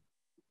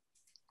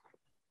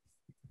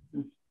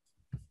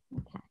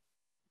 Okay.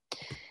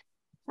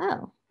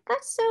 Oh,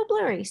 that's so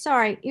blurry.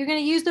 Sorry. You're going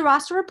to use the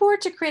roster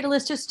report to create a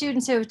list of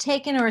students who have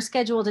taken or are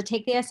scheduled to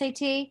take the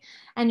SAT,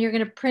 and you're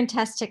going to print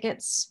test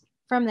tickets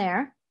from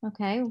there.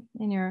 Okay.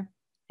 In your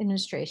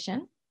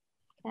administration.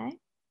 Okay.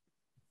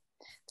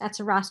 That's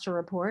a roster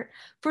report.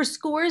 For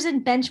scores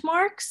and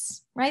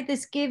benchmarks, right?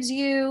 This gives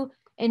you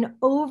an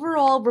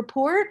overall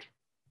report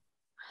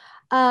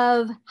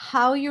of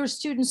how your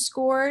students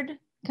scored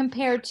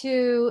compared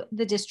to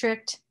the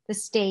district, the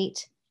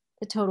state,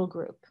 the total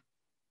group.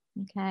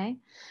 Okay.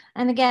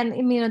 And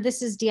again,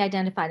 this is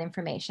de-identified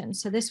information.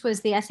 So this was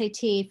the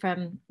SAT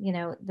from,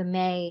 the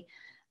May,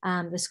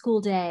 the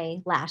school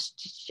day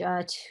last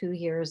 2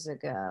 years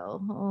ago.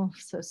 Oh,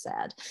 so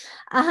sad.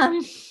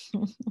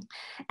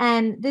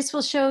 And this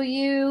will show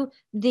you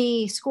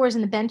the scores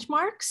and the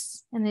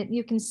benchmarks. And that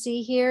you can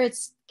see here, it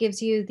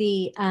gives you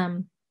the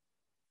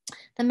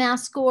math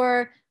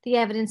score, the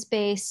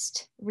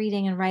evidence-based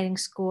reading and writing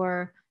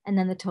score, and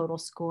then the total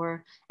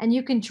score. And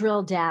you can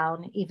drill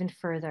down even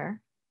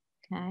further.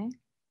 Okay.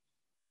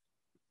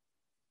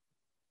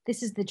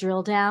 This is the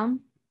drill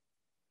down.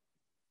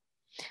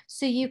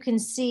 So you can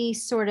see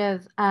sort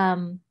of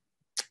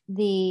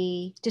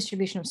the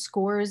distribution of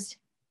scores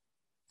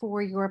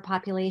for your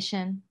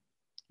population.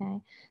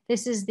 Okay.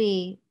 This is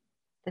the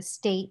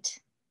state.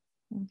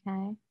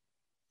 Okay.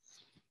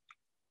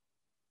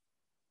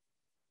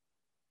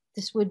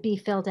 This would be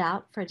filled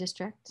out for a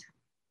district.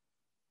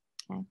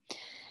 Okay.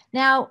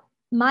 Now,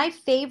 my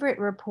favorite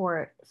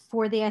report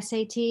for the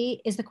SAT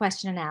is the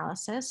question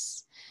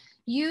analysis.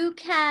 You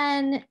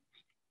can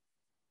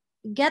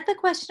get the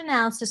question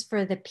analysis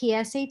for the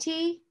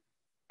PSAT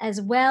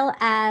as well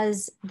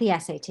as the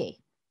SAT.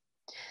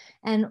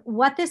 And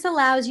what this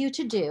allows you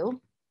to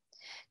do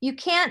You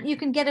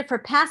can get it for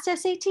past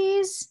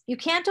SATs. You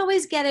can't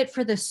always get it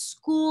for the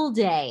school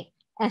day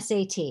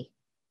SAT.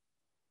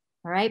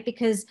 All right,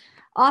 because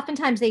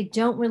oftentimes they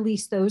don't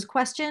release those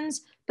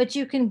questions, but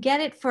you can get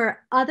it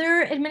for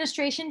other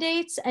administration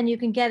dates and you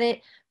can get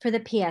it for the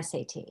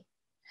PSAT.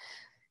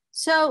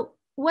 So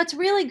what's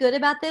really good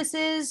about this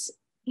is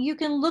you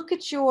can look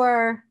at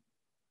your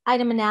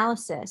item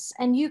analysis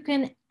and you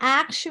can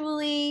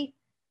actually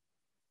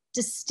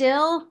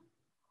distill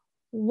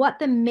what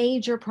the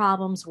major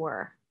problems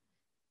were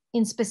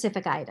in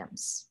specific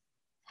items.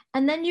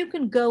 And then you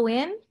can go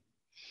in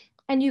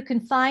and you can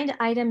find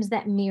items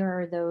that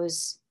mirror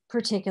those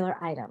particular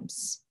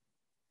items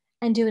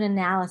and do an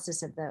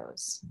analysis of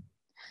those.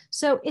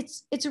 So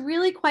it's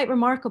really quite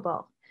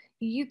remarkable.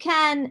 You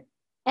can,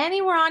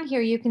 anywhere on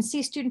here, you can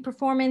see student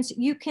performance.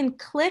 You can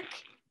click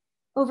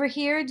over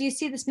here. Do you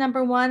see this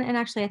number 1? And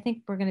actually, I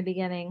think we're going to be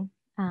getting,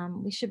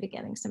 we should be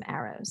getting some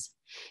arrows.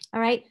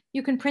 All right.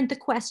 You can print the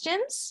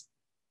questions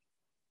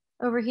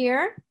over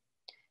here.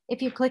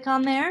 If you click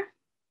on there,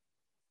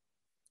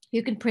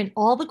 you can print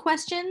all the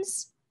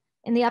questions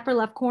in the upper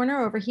left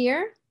corner over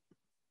here.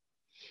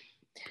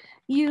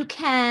 You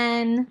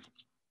can,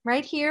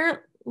 right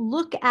here,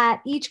 look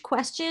at each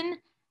question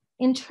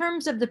in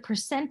terms of the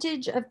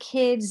percentage of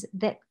kids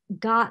that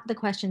got the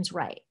questions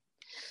right.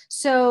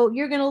 So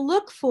you're going to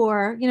look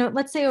for,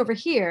 let's say over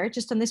here,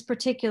 just on this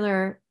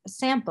particular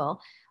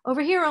sample,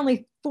 over here,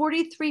 only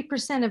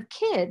 43% of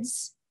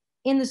kids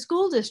in the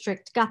school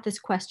district got this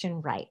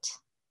question right.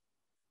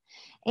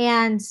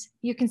 And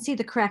you can see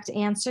the correct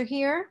answer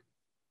here.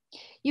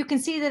 You can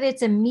see that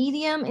it's a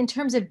medium in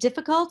terms of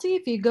difficulty.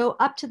 If you go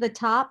up to the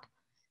top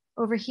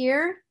over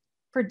here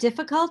for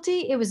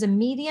difficulty, it was a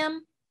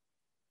medium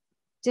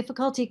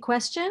difficulty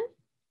question.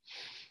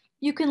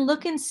 You can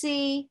look and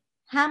see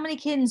how many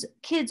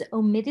kids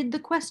omitted the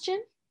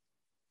question.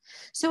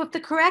 So if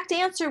the correct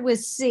answer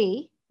was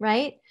C,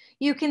 right,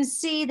 you can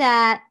see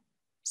that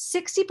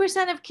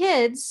 60% of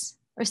kids,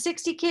 or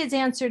 60 kids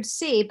answered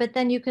C, but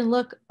then you can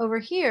look over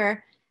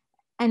here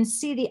and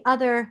see the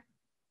other,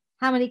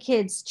 how many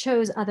kids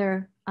chose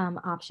other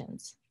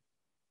options.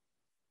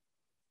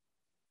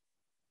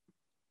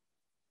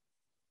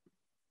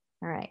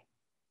 All right,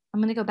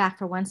 I'm going to go back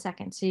for 1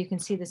 second so you can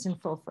see this in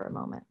full for a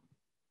moment.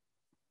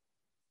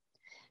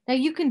 Now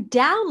you can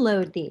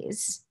download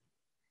these,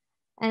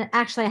 and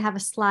actually I have a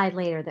slide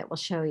later that will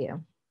show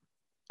you.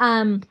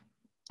 And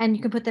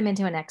you can put them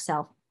into an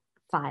Excel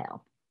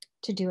file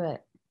to do an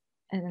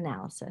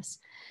analysis.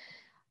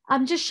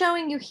 I'm just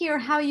showing you here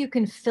how you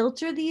can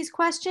filter these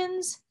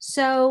questions.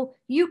 So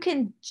you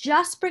can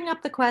just bring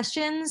up the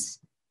questions.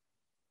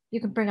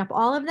 You can bring up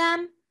all of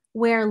them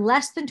where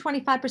less than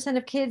 25%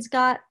 of kids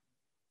got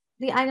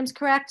the items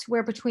correct,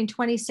 where between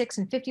 26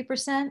 and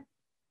 50%.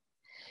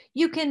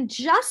 You can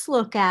just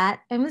look at,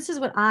 and this is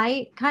what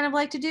I kind of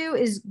like to do,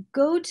 is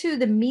go to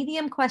the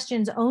medium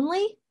questions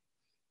only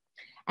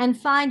and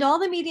find all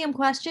the medium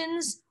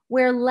questions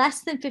where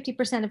less than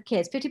 50% of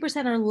kids,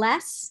 50% or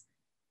less,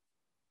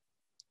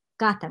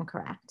 got them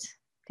correct.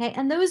 Okay,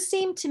 and those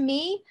seem to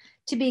me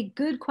to be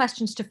good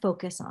questions to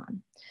focus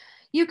on.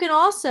 You can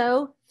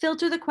also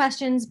filter the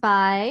questions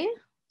by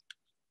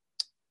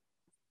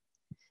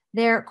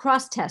their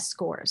cross-test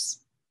scores.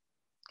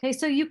 Okay,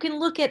 so you can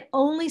look at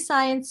only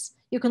science,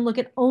 you can look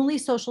at only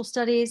social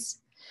studies,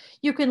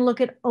 you can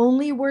look at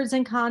only words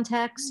in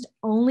context,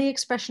 only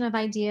expression of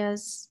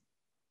ideas.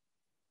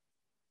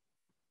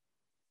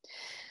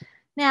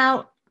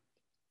 Now,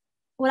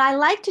 what I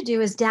like to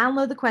do is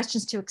download the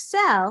questions to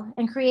Excel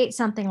and create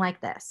something like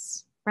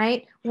this,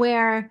 right?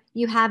 Where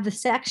you have the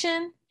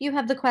section, you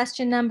have the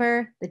question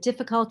number, the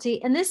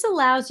difficulty, and this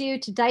allows you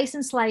to dice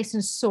and slice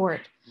and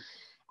sort.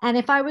 And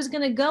if I was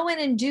going to go in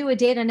and do a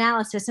data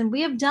analysis, and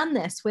we have done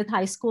this with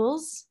high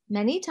schools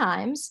many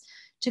times,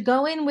 to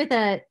go in with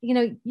a,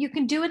 you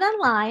can do it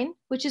online,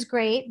 which is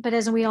great. But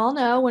as we all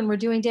know, when we're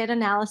doing data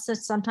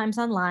analysis, sometimes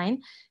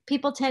online,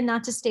 people tend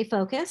not to stay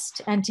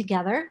focused and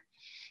together.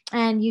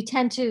 And you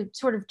tend to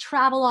sort of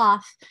travel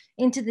off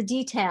into the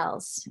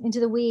details, into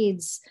the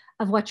weeds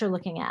of what you're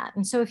looking at.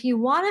 And so if you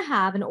want to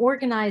have an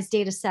organized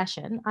data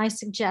session, I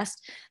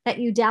suggest that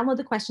you download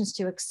the questions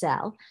to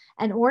Excel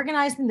and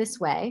organize them this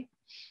way.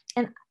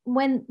 And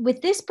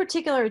with this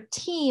particular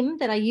team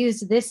that I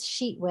used this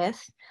sheet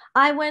with,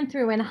 I went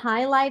through and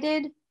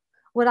highlighted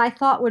what I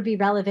thought would be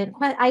relevant,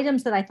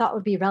 items that I thought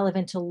would be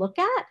relevant to look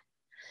at.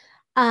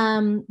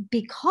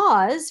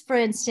 Because, for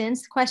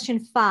instance, question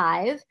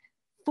 5,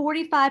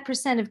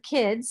 45% of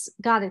kids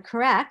got it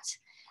correct.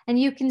 And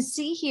you can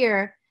see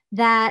here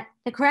that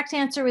the correct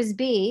answer was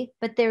B,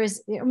 but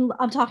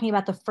I'm talking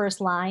about the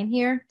first line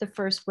here, the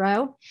first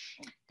row.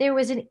 There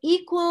was an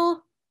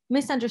equal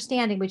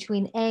misunderstanding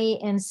between A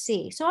and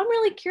C. So I'm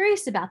really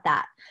curious about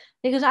that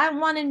because I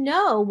want to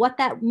know what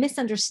that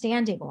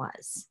misunderstanding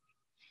was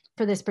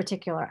for this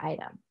particular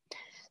item.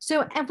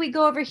 So if we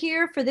go over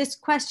here for this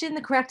question,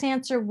 the correct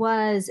answer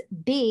was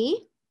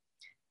B,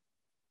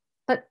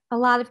 but a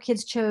lot of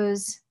kids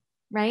chose,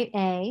 right,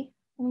 A,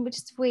 which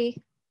is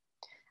sorry,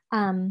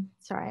 I'm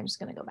just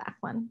going to go back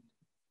one.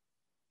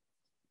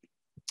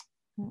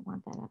 I don't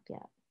want that up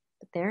yet,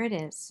 but there it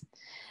is.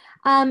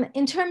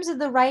 In terms of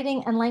the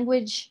writing and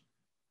language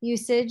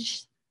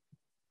usage,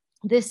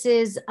 this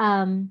is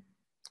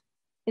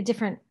a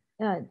different,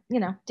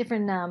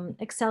 different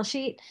Excel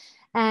sheet.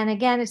 And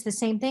again, it's the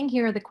same thing.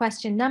 Here are the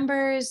question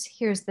numbers,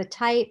 here's the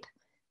type,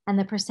 and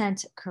the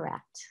percent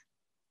correct.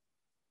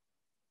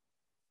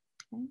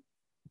 Okay.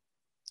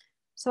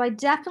 So I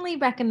definitely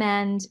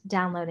recommend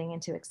downloading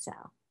into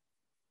Excel.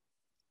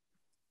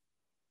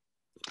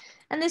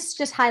 And this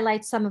just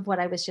highlights some of what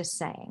I was just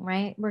saying,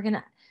 right? We're going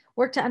to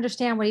work to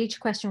understand what each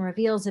question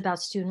reveals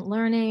about student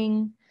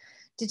learning.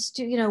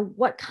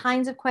 What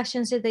kinds of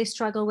questions did they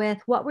struggle with?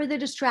 What were the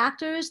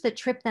distractors that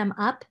tripped them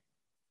up?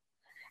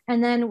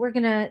 And then we're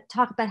going to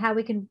talk about how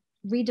we can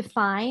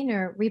redefine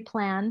or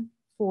replan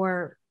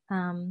for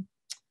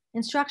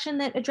instruction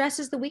that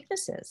addresses the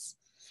weaknesses.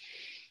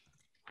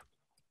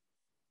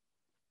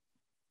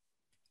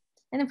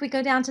 And if we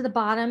go down to the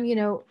bottom,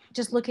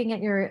 just looking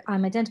at your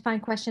identifying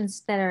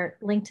questions that are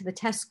linked to the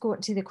test score,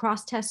 to the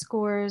cross test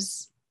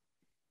scores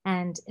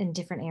and in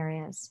different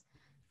areas.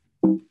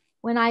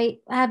 When I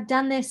have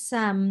done this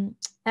at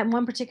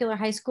one particular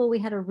high school, we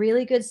had a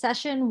really good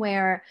session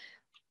where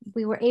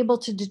we were able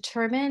to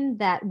determine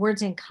that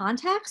words in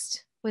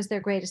context was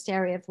their greatest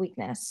area of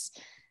weakness.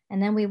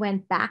 And then we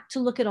went back to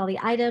look at all the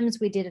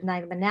items. We did an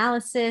item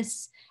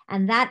analysis,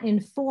 and that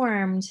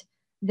informed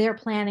their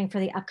planning for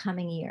the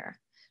upcoming year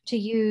to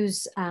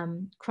use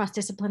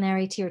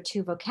cross-disciplinary tier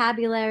 2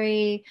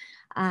 vocabulary,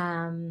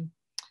 different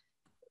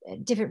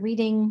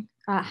reading,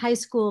 high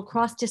school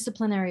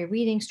cross-disciplinary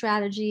reading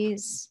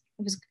strategies.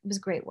 It was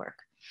great work.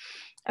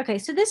 Okay,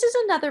 so this is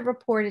another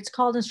report. It's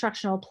called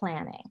instructional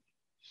planning.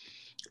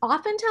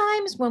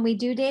 Oftentimes when we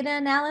do data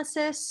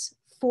analysis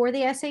for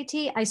the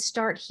SAT, I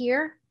start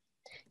here.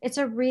 It's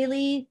a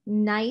really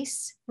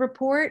nice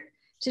report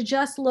to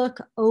just look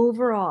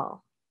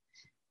overall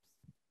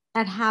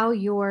at how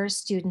your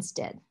students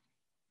did.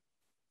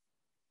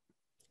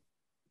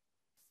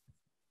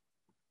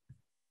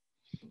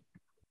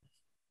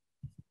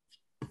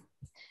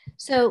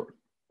 So,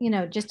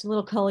 just a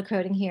little color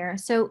coding here.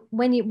 So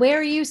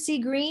where you see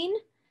green,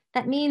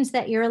 that means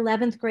that your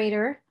 11th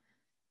grader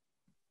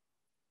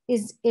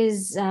he's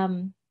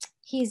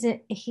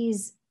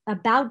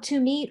about to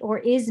meet or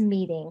is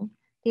meeting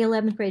the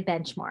 11th grade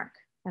benchmark,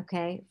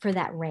 okay, for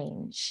that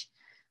range.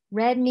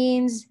 Red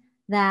means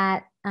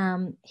that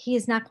he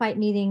is not quite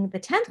meeting the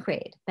 10th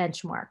grade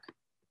benchmark.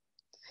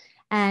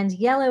 And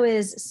yellow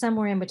is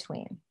somewhere in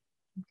between,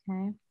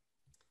 okay?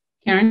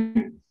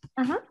 Karen?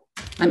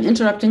 I'm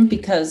interrupting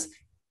because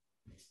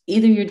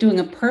either you're doing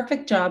a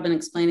perfect job in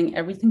explaining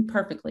everything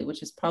perfectly,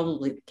 which is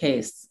probably the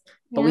case,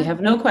 but we have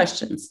no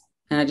questions.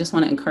 And I just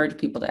want to encourage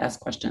people to ask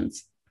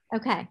questions.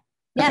 Okay.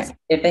 Yes. Okay,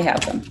 if they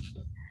have them.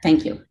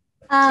 Thank you.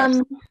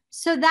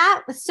 So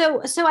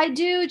I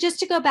do, just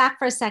to go back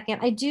for a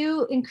second, I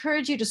do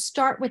encourage you to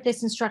start with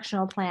this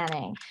instructional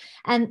planning.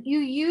 And you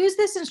use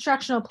this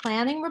instructional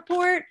planning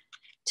report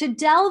to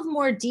delve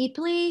more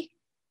deeply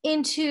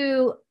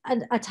into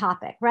a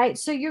topic, right?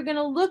 So you're going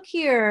to look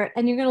here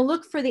and you're going to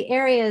look for the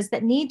areas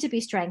that need to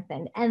be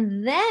strengthened.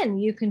 And then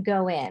you can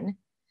go in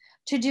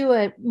to do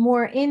a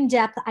more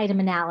in-depth item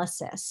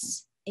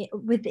analysis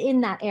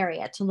within that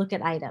area to look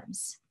at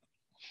items.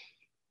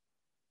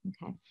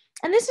 Okay.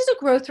 And this is a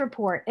growth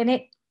report,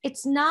 and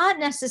it's not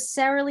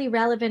necessarily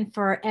relevant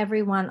for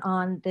everyone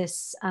on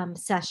this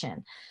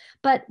session,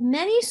 but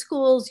many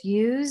schools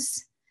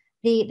use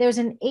there's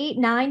an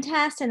 8-9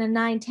 test and a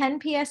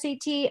 9-10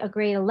 PSAT, a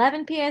grade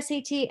 11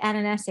 PSAT, and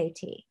an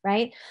SAT,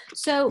 right?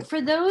 So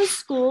for those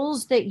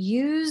schools that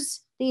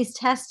use these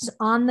tests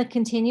on the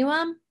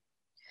continuum,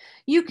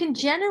 you can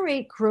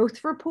generate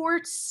growth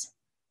reports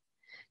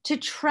to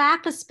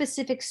track a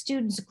specific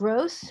student's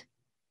growth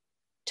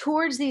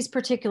towards these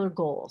particular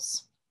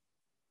goals.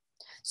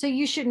 So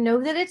you should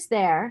know that it's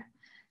there.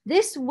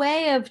 This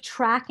way of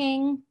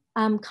tracking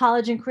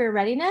college and career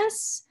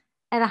readiness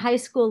at a high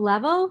school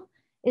level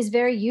is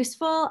very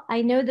useful.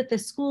 I know that the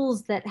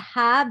schools that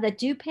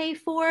do pay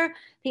for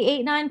the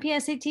 8-9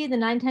 PSAT, the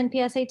 9-10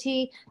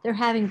 PSAT, they're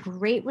having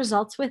great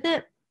results with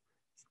it.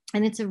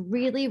 And it's a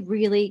really,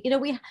 really,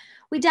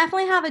 we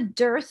definitely have a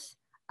dearth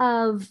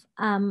of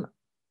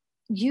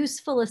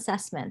useful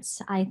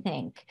assessments, I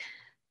think,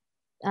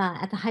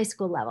 at the high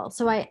school level.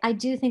 So I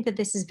do think that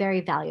this is very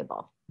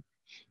valuable.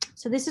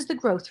 So this is the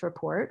growth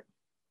report.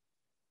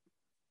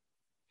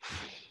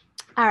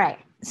 All right.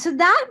 So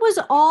that was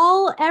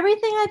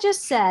everything I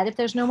just said. If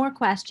there's no more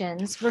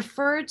questions,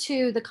 refer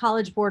to the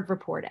College Board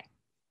reporting.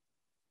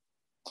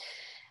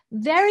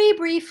 Very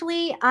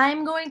briefly,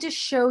 I'm going to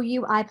show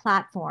you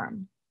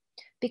iPlatform,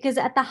 because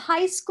at the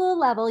high school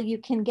level, you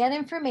can get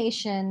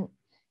information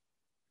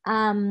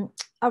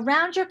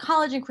around your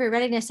college and career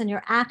readiness and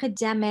your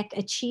academic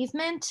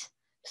achievement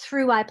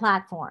through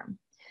iPlatform.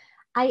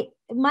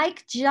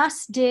 Mike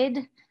just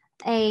did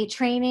a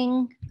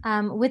training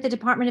with the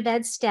Department of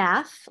Ed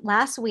staff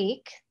last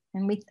week,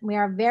 and we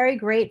are very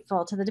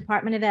grateful to the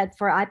Department of Ed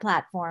for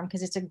iPlatform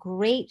because it's a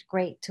great,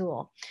 great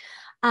tool.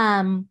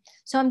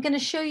 So I'm going to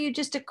show you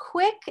just a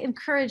quick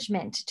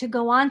encouragement to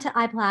go on to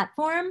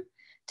iPlatform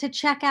to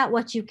check out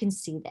what you can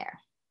see there.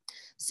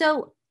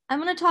 So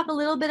I'm going to talk a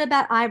little bit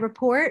about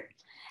iReport.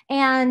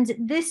 And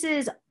this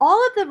is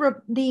all of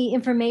the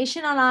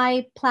information on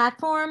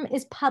iPlatform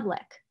is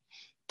public.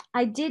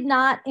 I did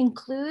not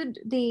include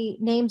the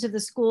names of the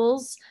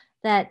schools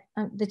that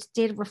the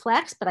data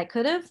reflects, but I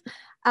could have.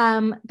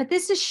 But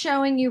this is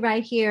showing you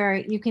right here,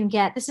 you can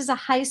get, this is a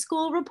high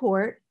school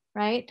report,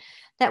 right?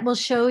 That will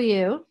show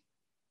you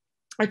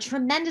a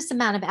tremendous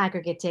amount of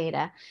aggregate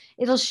data.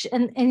 It'll,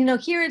 and you know,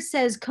 here it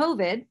says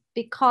COVID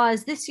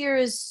because this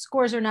year's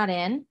scores are not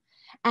in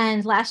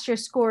and last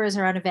year's scores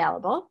are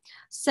unavailable.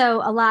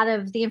 So a lot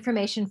of the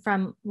information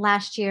from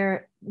last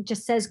year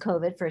just says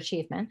COVID for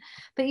achievement,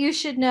 but you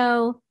should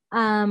know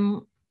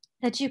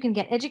that you can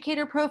get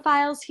educator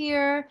profiles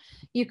here.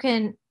 You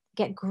can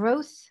get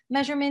growth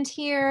measurement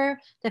here,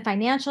 the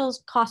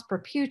financials, cost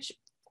per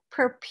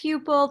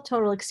pupil,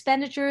 total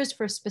expenditures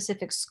for a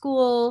specific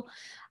school,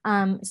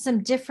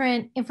 some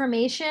different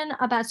information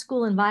about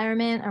school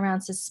environment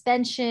around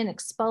suspension,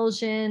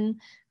 expulsion,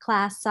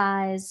 class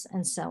size,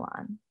 and so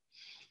on.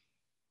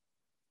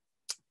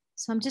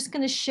 So I'm just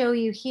going to show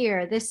you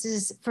here. This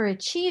is for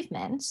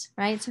achievement,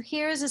 right? So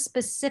here's a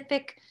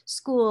specific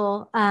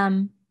school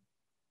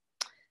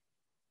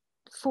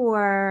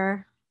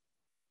for,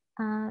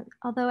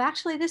 although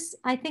actually this,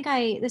 I think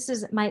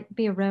might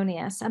be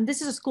erroneous.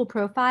 This is a school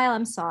profile,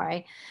 I'm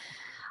sorry.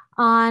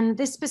 On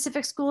this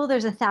specific school,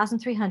 there's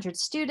 1,300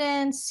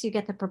 students. You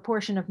get the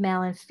proportion of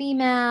male and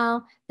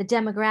female, the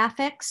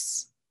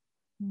demographics,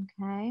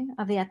 okay,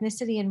 of the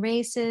ethnicity and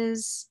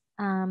races,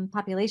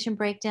 population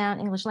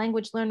breakdown, English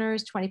language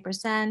learners,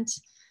 20%.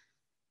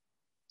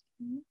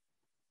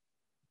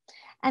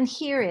 And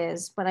here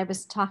is what I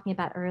was talking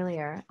about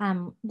earlier,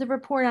 the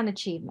report on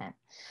achievement.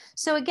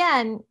 So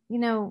again, you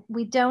know,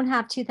 we don't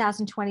have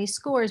 2020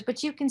 scores,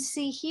 but you can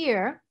see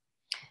here,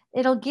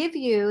 it'll give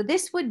you,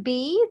 this would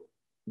be,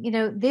 you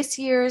know, this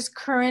year's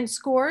current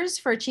scores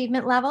for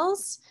achievement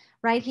levels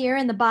right here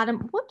in the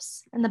bottom,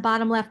 whoops, in the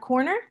bottom left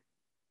corner.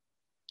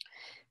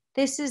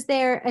 This is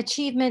their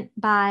achievement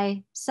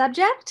by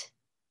subject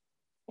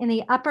in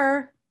the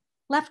upper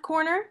left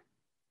corner.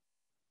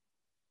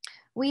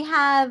 We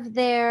have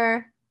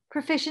their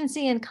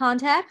proficiency in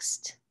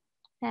context,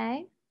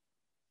 okay?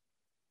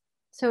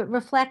 So it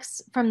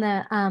reflects from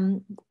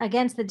the,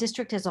 against the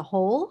district as a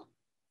whole.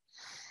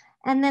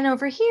 And then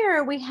over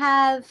here, we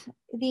have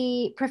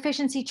the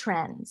proficiency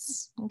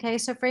trends, okay?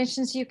 So for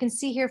instance, you can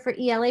see here for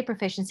ELA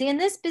proficiency, and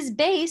this is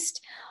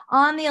based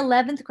on the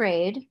 11th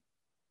grade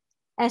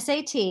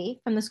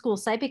SAT from the school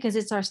site because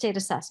it's our state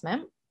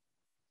assessment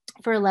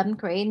for 11th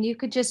grade. And you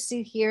could just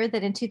see here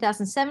that in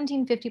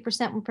 2017,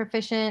 50% were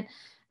proficient,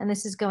 and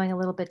this is going a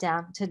little bit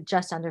down to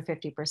just under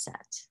 50%.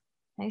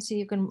 Okay, so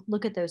you can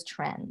look at those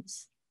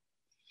trends.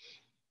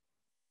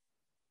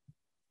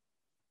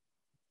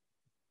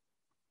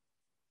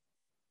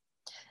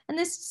 And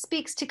this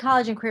speaks to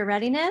college and career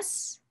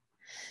readiness.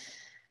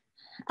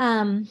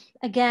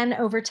 Again,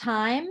 over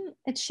time,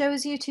 it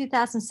shows you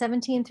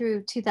 2017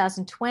 through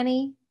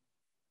 2020.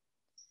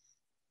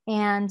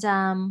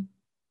 And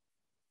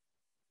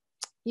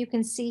you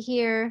can see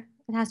here,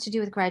 it has to do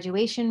with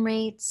graduation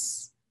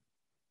rates,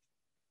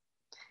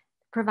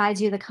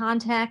 provides you the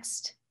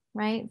context,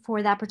 right,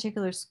 for that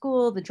particular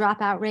school, the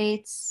dropout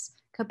rates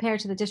compared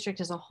to the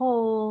district as a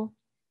whole,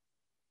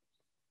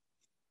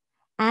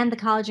 and the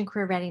college and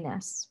career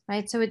readiness,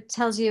 right? So it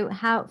tells you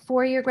how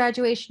 4-year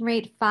graduation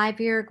rate,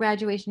 5-year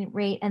graduation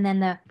rate, and then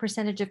the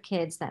percentage of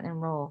kids that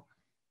enroll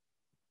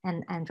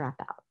and drop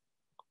out.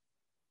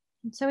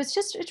 So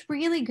it's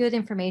really good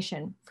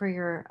information for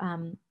your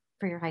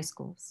high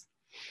schools.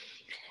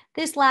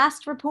 This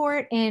last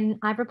report in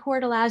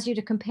iReport allows you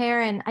to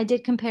compare, and I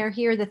did compare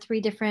here the 3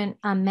 different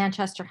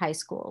Manchester high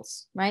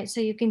schools, right?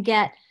 So you can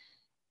get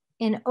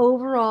an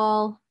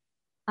overall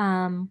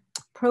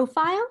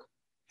profile.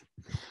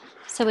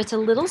 So it's a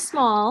little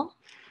small,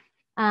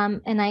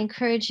 and I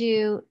encourage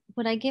you,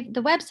 would I give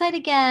the website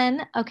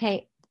again?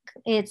 Okay,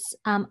 it's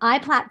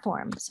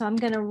iPlatform. So I'm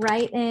gonna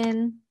write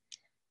in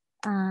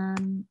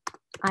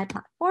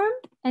iPlatform,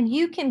 and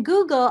you can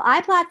Google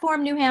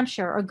iPlatform New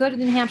Hampshire or go to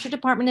the New Hampshire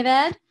Department of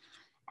Ed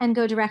and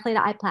go directly to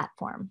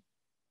iPlatform.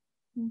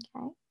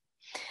 Okay.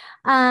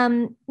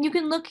 You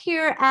can look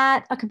here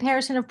at a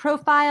comparison of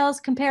profiles,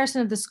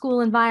 comparison of the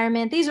school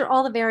environment. These are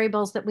all the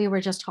variables that we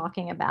were just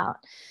talking about.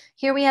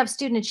 Here we have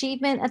student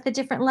achievement at the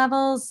different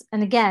levels.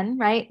 And again,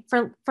 right,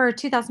 for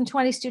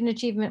 2020, student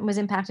achievement was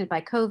impacted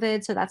by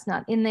COVID, so that's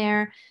not in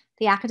there.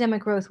 The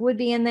academic growth would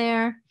be in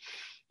there.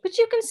 But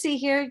you can see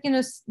here, you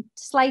know,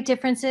 slight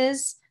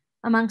differences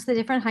amongst the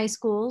different high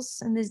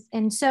schools.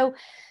 And so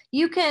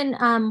you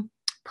can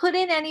put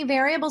in any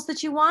variables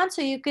that you want.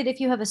 So you could, if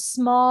you have a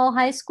small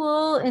high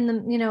school in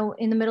the, you know,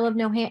 in the middle of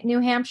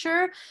New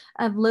Hampshire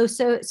of low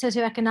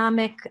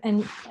socioeconomic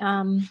and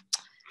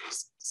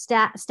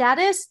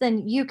status,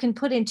 then you can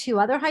put in 2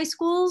 other high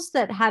schools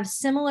that have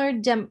similar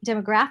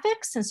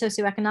demographics and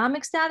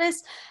socioeconomic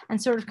status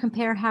and sort of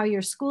compare how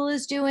your school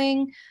is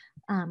doing.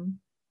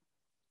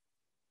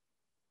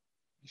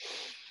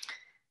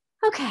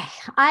 Okay,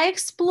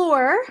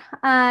 iExplore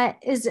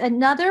is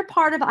another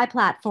part of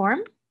iPlatform.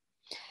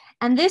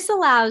 And this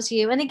allows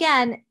you, and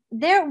again,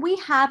 there we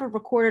have a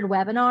recorded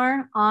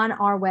webinar on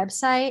our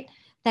website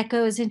that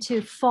goes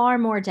into far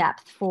more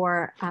depth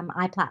for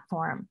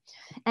iPlatform.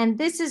 And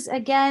this is,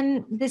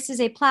 again, this is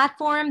a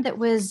platform that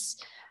was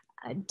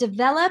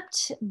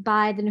developed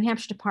by the New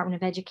Hampshire Department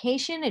of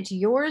Education. It's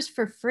yours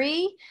for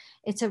free.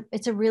 It's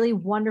a really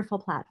wonderful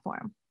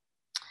platform.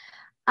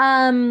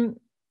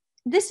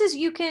 This is,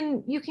 you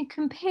can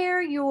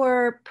compare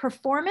your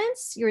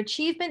performance, your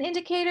achievement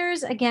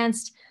indicators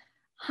against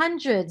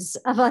hundreds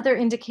of other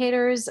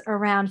indicators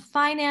around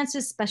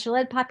finances, special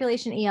ed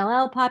population,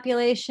 ELL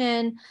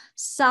population,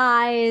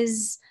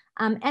 size,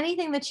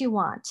 anything that you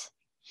want.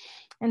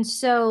 And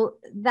so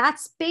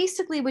that's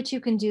basically what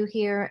you can do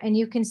here. And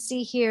you can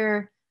see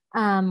here,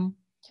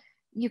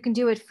 you can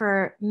do it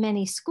for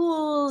many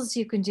schools.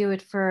 You can do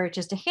it for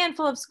just a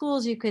handful of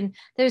schools. You can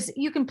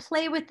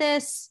play with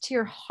this to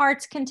your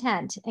heart's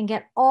content and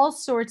get all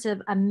sorts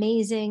of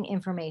amazing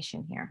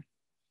information here.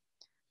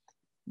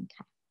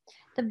 Okay.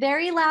 The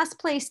very last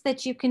place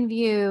that you can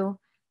view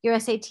your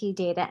SAT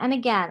data. And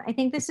again, I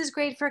think this is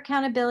great for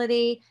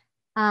accountability.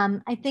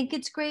 I think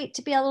it's great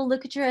to be able to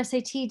look at your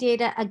SAT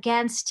data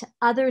against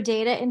other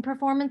data in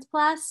Performance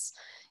Plus.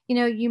 You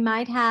know, you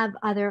might have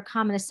other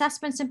common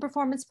assessments in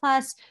Performance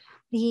Plus.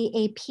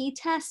 The AP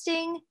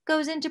testing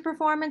goes into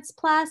Performance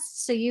Plus,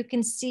 so you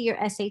can see your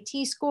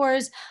SAT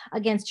scores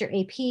against your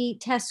AP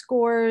test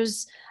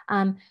scores.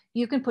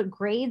 You can put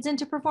grades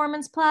into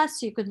Performance Plus,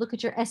 so you could look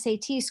at your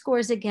SAT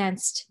scores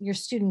against your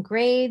student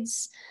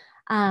grades.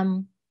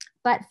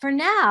 But for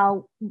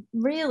now,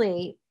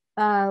 really,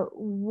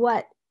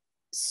 what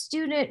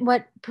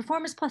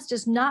Performance Plus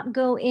does not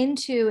go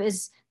into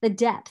is the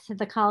depth that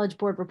the College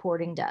Board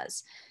reporting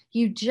does.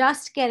 You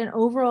just get an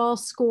overall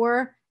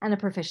score and a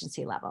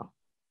proficiency level.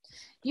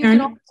 You Karen,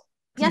 can also,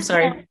 yes, I'm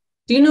sorry. Karen.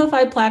 Do you know if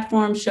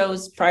iPlatform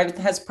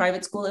has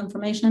private school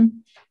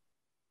information?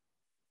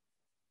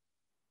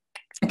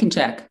 I can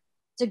check.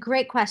 It's a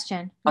great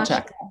question. I'll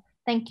check. Sure.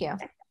 Thank you.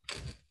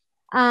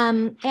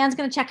 Anne's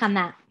going to check on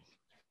that.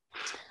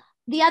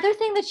 The other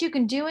thing that you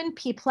can do in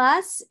P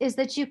Plus is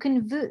that you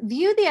can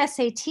view the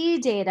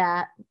SAT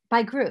data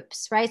by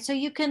groups, right? So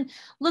you can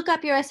look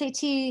up your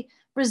SAT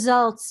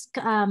results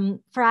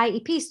for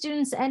IEP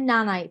students and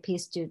non-IEP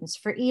students,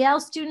 for EL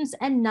students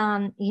and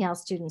non-EL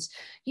students.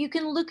 You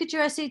can look at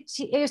your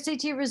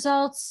SAT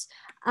results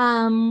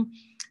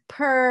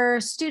per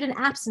student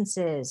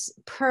absences,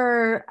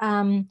 per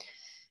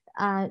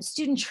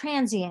student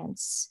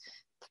transients.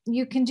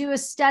 You can do a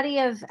study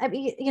of,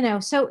 you know,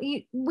 so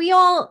we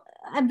all,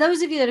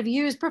 those of you that have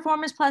used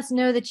Performance Plus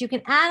know that you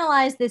can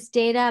analyze this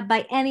data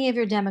by any of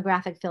your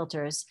demographic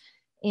filters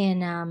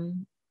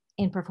in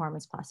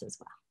Performance Plus as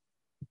well.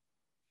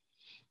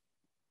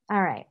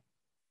 All right.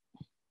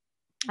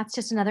 That's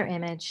just another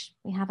image.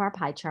 We have our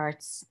pie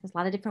charts. There's a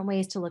lot of different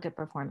ways to look at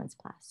Performance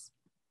Plus.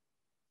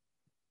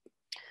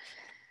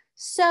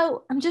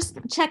 So I'm just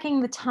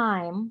checking the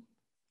time.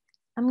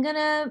 I'm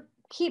gonna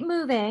keep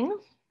moving.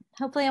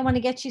 Hopefully I want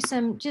to get you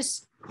some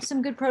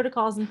good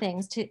protocols and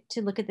things to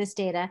look at this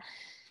data.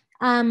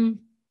 You're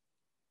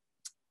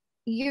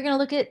going to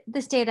look at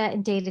this data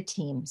in data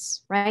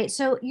teams, right?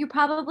 So you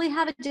probably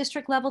have a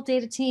district level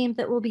data team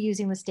that will be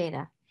using this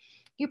data.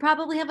 You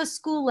probably have a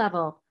school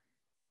level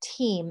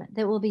team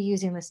that will be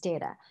using this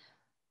data.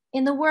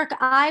 In the work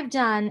I've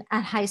done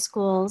at high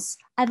schools,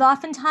 I've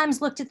oftentimes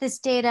looked at this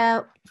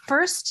data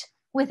first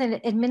with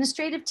an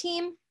administrative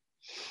team,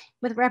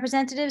 with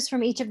representatives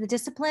from each of the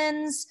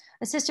disciplines,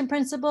 assistant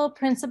principal,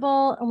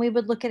 and we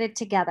would look at it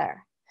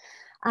together.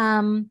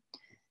 And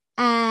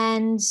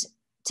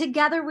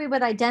together we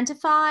would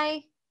identify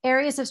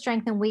areas of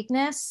strength and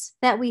weakness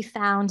that we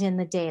found in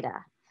the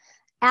data.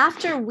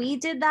 After we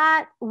did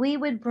that, we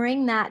would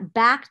bring that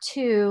back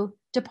to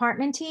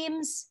department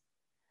teams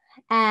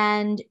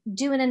and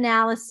do an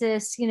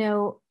analysis. You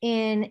know,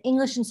 in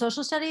English and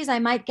social studies, I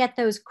might get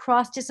those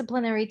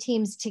cross-disciplinary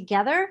teams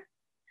together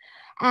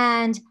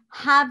and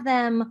have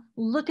them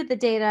look at the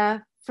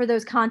data for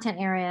those content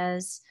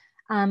areas,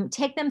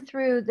 take them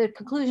through the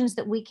conclusions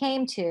that we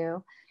came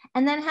to,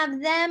 and then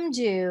have them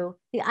do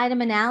the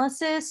item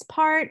analysis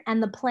part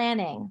and the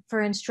planning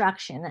for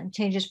instruction and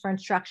changes for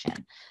instruction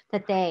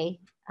that they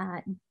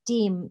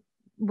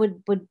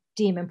would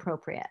deem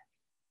appropriate.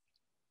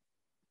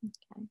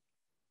 Okay.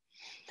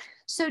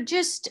 So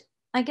just,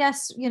 I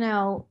guess, you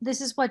know,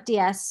 this is what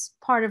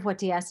part of what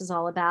DS is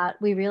all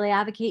about. We really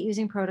advocate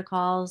using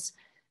protocols.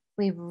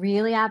 We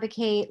really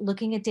advocate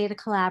looking at data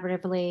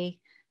collaboratively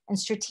and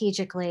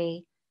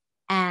strategically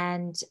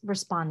and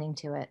responding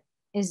to it,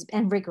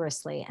 and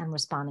rigorously and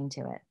responding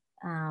to it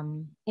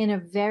in a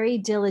very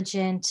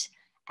diligent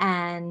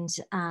and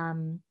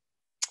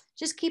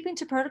just keeping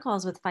to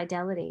protocols with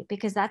fidelity,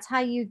 because that's how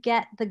you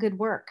get the good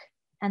work.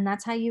 And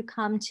that's how you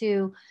come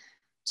to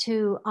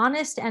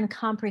honest and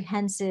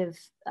comprehensive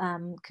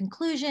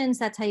conclusions.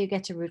 That's how you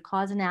get to root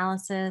cause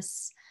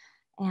analysis.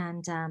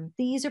 And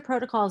these are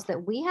protocols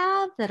that we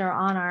have that are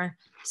on our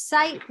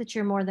site that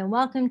you're more than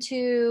welcome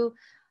to.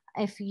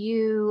 If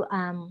you,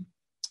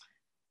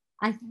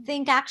 I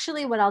think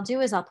actually what I'll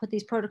do is I'll put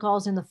these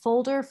protocols in the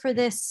folder for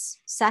this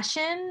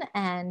session,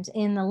 and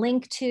in the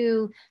link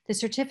to the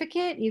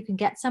certificate, you can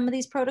get some of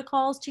these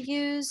protocols to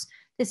use.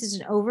 This is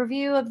an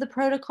overview of the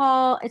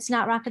protocol. It's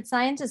not rocket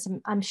science.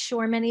 I'm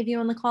sure many of you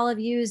on the call have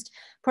used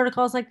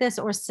protocols like this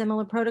or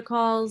similar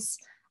protocols.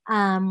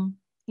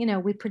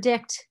 We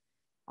predict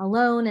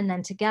alone, and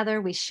then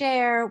together we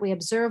share, we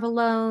observe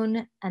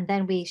alone, and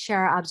then we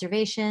share our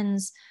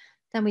observations.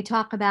 Then we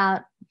talk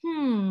about,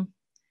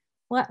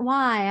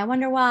 why? I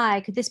wonder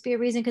why. Could this be a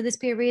reason? Could this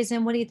be a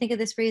reason? What do you think of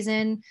this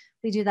reason?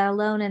 We do that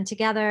alone and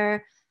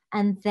together.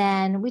 And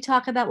then we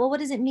talk about, well, what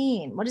does it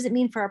mean? What does it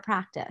mean for our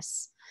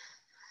practice?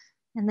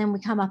 And then we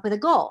come up with a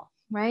goal,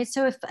 right?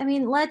 So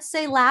let's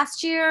say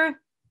last year,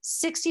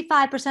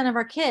 65% of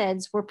our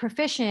kids were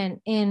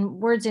proficient in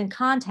words in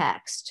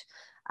context,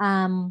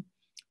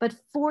 but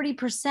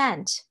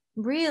 40%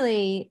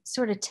 really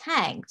sort of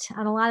tanked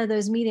on a lot of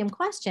those medium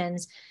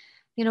questions.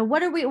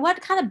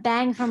 What kind of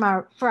bang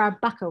for our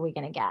buck are we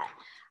going to get?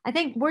 I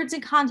think words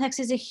in context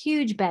is a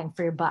huge bang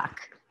for your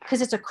buck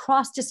because it's a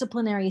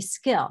cross-disciplinary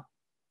skill.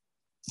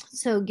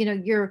 So,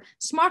 your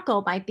SMART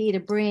goal might be to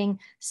bring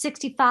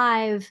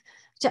 80%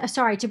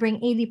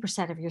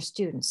 of your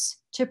students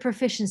to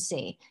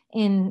proficiency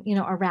in,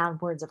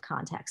 around words of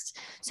context.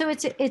 So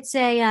it's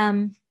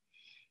a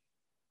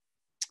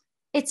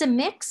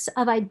mix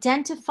of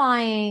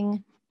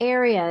identifying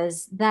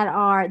areas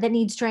that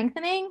need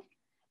strengthening,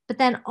 but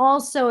then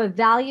also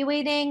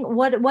evaluating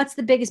what's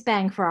the biggest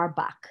bang for our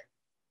buck.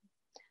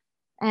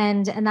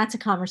 And that's a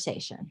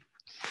conversation.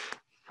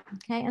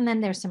 Okay, and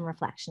then there's some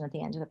reflection at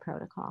the end of the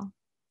protocol.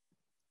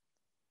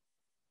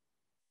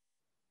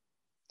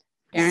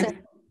 Erin? So,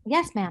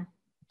 yes, ma'am.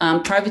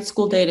 Private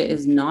school data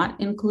is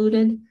not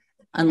included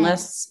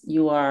unless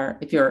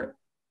if you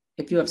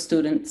have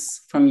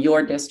students from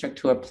your district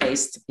who are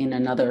placed in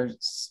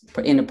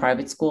a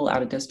private school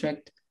out of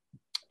district.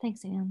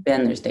 Thanks, Anne.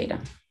 Then there's data.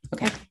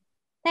 Okay.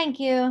 Thank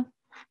you.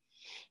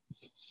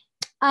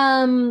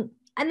 And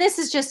this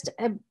is just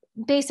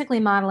basically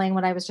modeling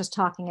what I was just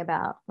talking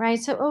about, right?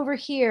 So over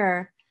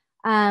here,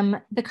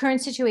 the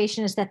current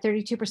situation is that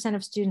 32%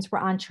 of students were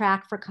on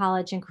track for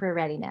college and career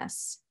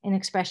readiness in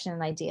expression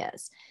and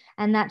ideas.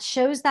 And that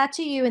shows that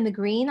to you in the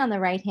green on the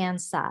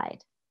right-hand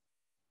side.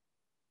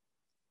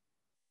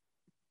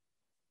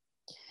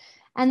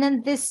 And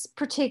then this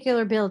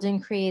particular building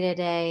created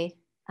a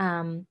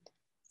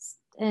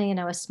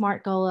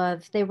SMART goal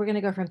of they were going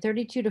to go from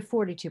 32 to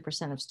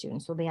 42% of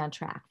students will be on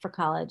track for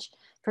college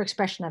for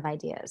expression of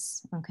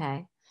ideas,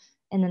 okay,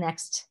 in the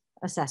next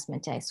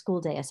assessment day,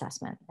 school day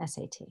assessment,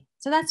 SAT.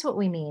 So that's what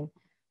we mean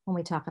when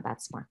we talk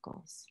about SMART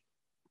goals.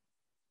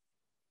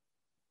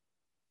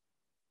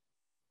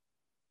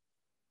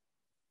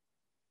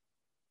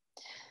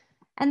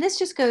 And this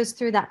just goes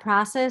through that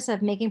process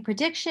of making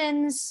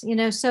predictions,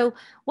 so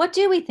what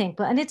do we think?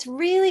 And it's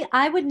really,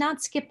 I would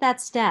not skip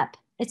that step.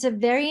 It's a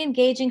very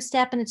engaging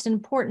step, and it's an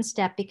important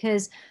step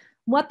because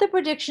what the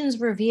predictions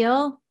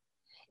reveal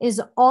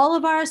is all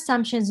of our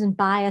assumptions and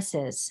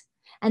biases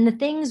and the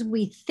things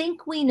we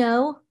think we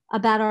know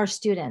about our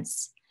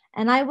students.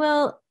 And I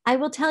will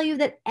tell you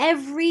that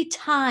every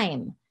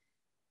time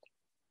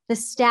the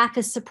staff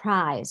is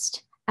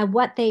surprised at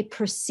what they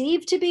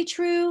perceive to be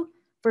true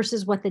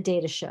versus what the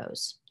data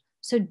shows.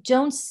 So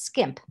don't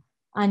skimp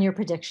on your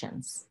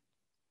predictions,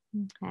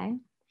 okay?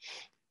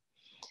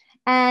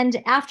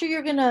 And after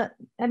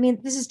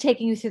this is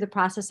taking you through the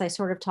process. I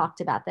sort of talked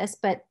about this,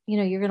 but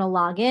you're going to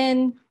log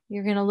in,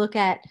 you're going to look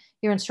at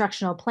your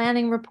instructional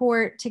planning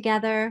report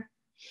together.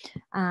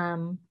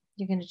 You're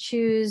going to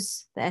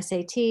choose the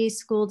SAT,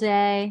 school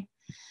day,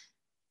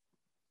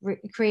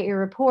 create your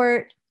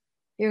report.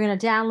 You're going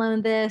to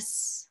download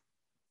this,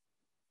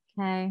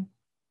 okay?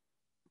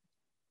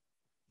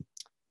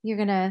 You're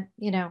going to,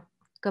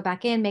 go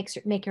back in,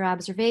 make your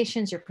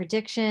observations, your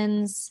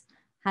predictions.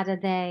 How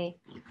did they,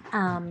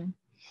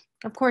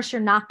 of course,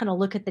 you're not going to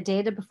look at the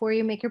data before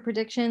you make your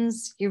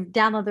predictions. You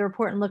download the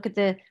report and look at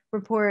the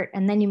report,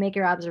 and then you make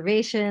your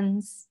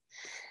observations.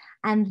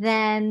 And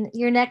then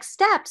your next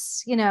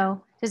steps,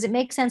 does it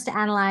make sense to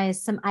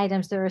analyze some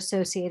items that are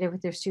associated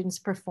with your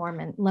students'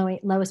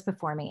 lowest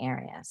performing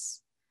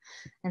areas?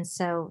 And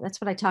so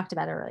that's what I talked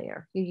about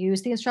earlier. You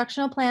use the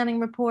instructional planning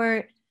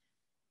report,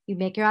 you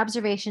make your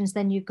observations,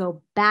 then you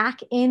go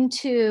back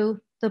into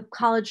the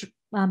college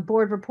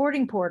board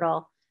reporting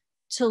portal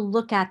to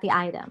look at the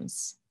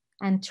items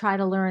and try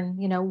to learn,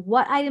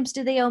 what items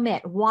do they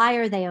omit? Why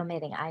are they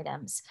omitting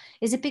items?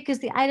 Is it because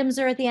the items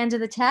are at the end of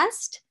the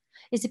test?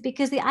 Is it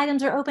because the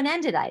items are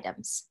open-ended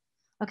items?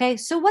 Okay,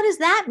 so what does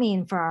that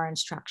mean for our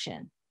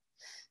instruction?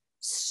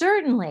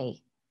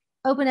 Certainly,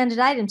 open-ended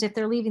items, if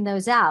they're leaving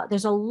those out,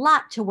 there's a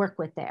lot to work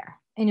with there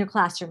in your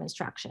classroom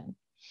instruction.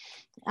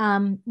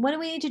 What do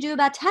we need to do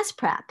about test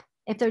prep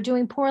if they're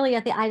doing poorly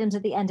at the items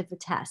at the end of the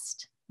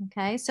test?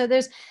 Okay, so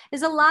there's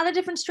a lot of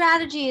different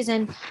strategies,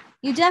 and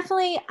you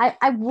definitely,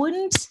 I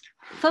wouldn't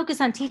focus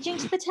on teaching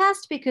to the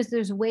test because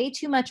there's way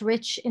too much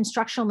rich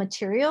instructional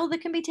material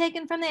that can be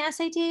taken from the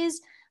SATs.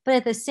 But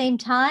at the same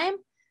time,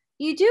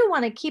 you do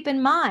want to keep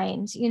in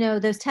mind, you know,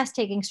 those test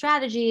taking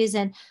strategies.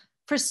 And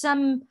for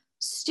some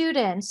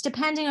students,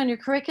 depending on your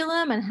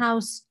curriculum and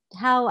how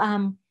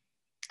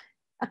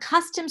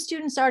accustomed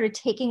students are to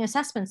taking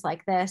assessments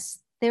like this,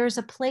 there's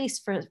a place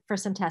for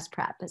some test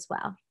prep as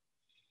well.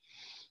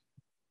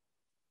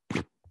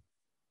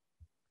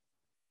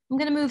 I'm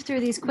going to move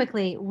through these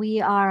quickly.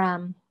 We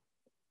are,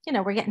 you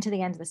know, we're getting to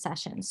the end of the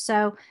session.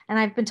 So, and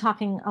I've been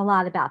talking a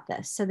lot about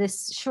this. So this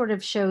sort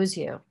of shows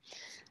you.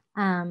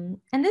 And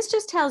this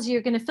just tells you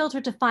you're going to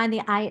filter to find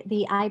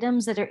the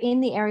items that are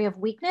in the area of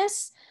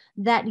weakness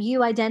that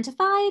you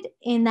identified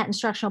in that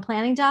instructional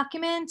planning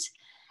document.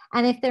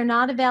 And if they're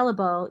not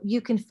available,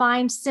 you can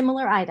find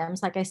similar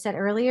items, like I said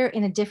earlier,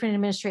 in a different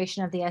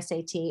administration of the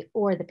SAT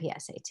or the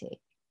PSAT.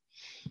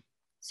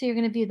 So you're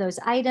going to view those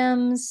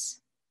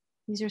items.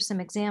 These are some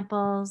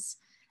examples.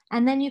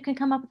 And then you can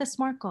come up with a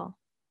SMART goal.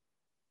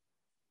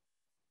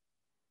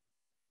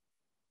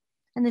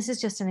 And this is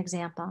just an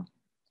example.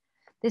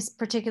 This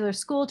particular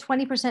school,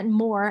 20%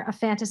 more of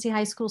fantasy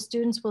high school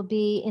students will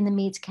be in the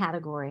MEADS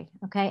category,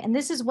 okay? And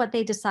this is what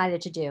they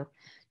decided to do.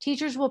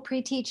 Teachers will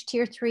pre-teach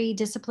Tier 3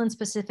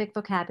 discipline-specific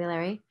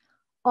vocabulary.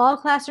 All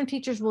classroom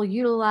teachers will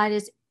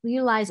utilize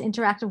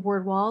interactive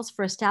word walls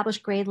for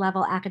established grade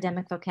level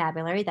academic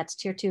vocabulary. That's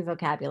Tier 2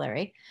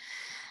 vocabulary.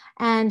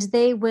 And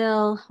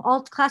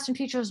all classroom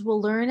teachers will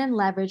learn and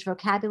leverage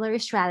vocabulary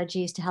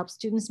strategies to help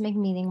students make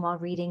meaning while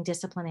reading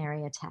discipline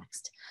area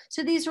text.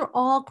 So these are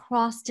all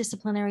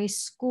cross-disciplinary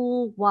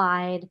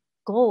school-wide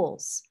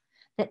goals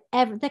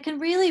that can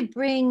really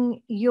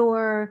bring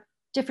your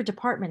different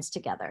departments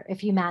together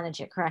if you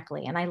manage it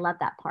correctly. And I love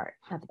that part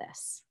of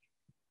this.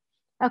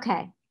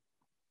 Okay,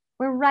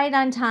 we're right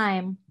on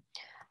time.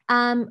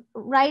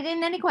 Write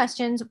in any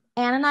questions.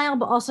 Anne and I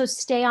will also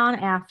stay on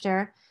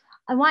after.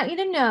 I want you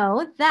to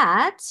know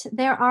that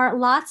there are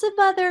lots of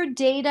other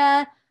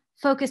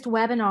data-focused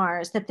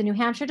webinars that the New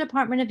Hampshire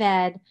Department of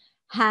Ed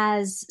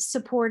has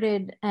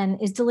supported and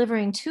is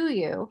delivering to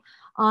you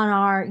on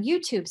our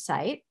YouTube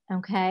site.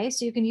 Okay,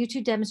 so you can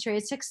YouTube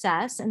demonstrated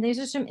success, and these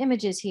are some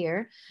images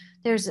here.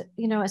 There's,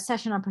 you know, a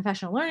session on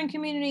professional learning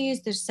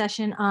communities. There's a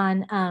session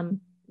on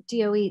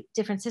DOE,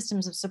 different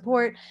systems of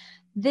support.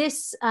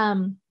 This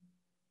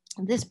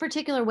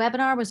particular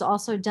webinar was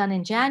also done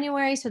in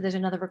January, so there's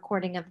another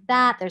recording of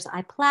that. There's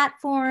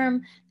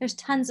iPlatform. There's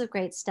tons of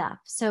great stuff.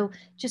 So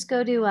just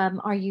go to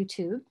our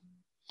YouTube.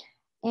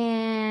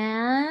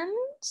 And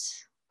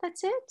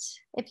that's it.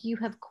 If you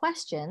have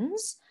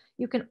questions,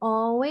 you can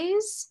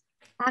always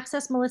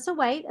access Melissa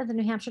White of the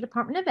New Hampshire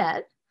Department of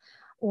Ed,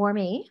 or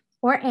me,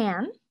 or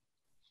Anne.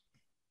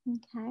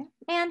 Okay.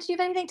 Anne, do you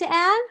have anything to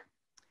add?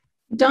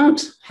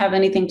 Don't have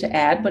anything to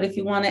add, but if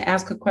you want to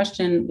ask a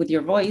question with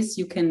your voice,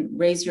 you can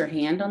raise your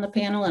hand on the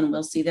panel and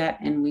we'll see that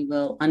and we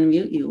will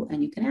unmute you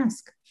and you can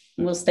ask.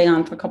 And we'll stay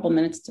on for a couple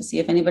minutes to see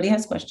if anybody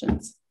has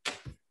questions.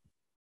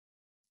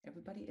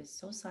 Everybody is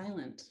so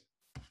silent.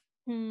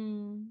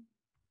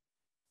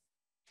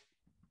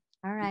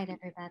 All right,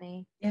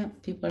 everybody. Yeah,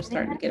 people are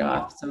starting to get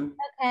off. So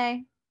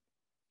okay.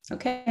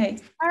 Okay.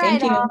 All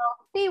Thank right, you. all.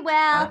 Be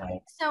well. Bye.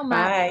 Thanks so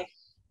much.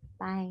 Bye.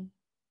 Bye.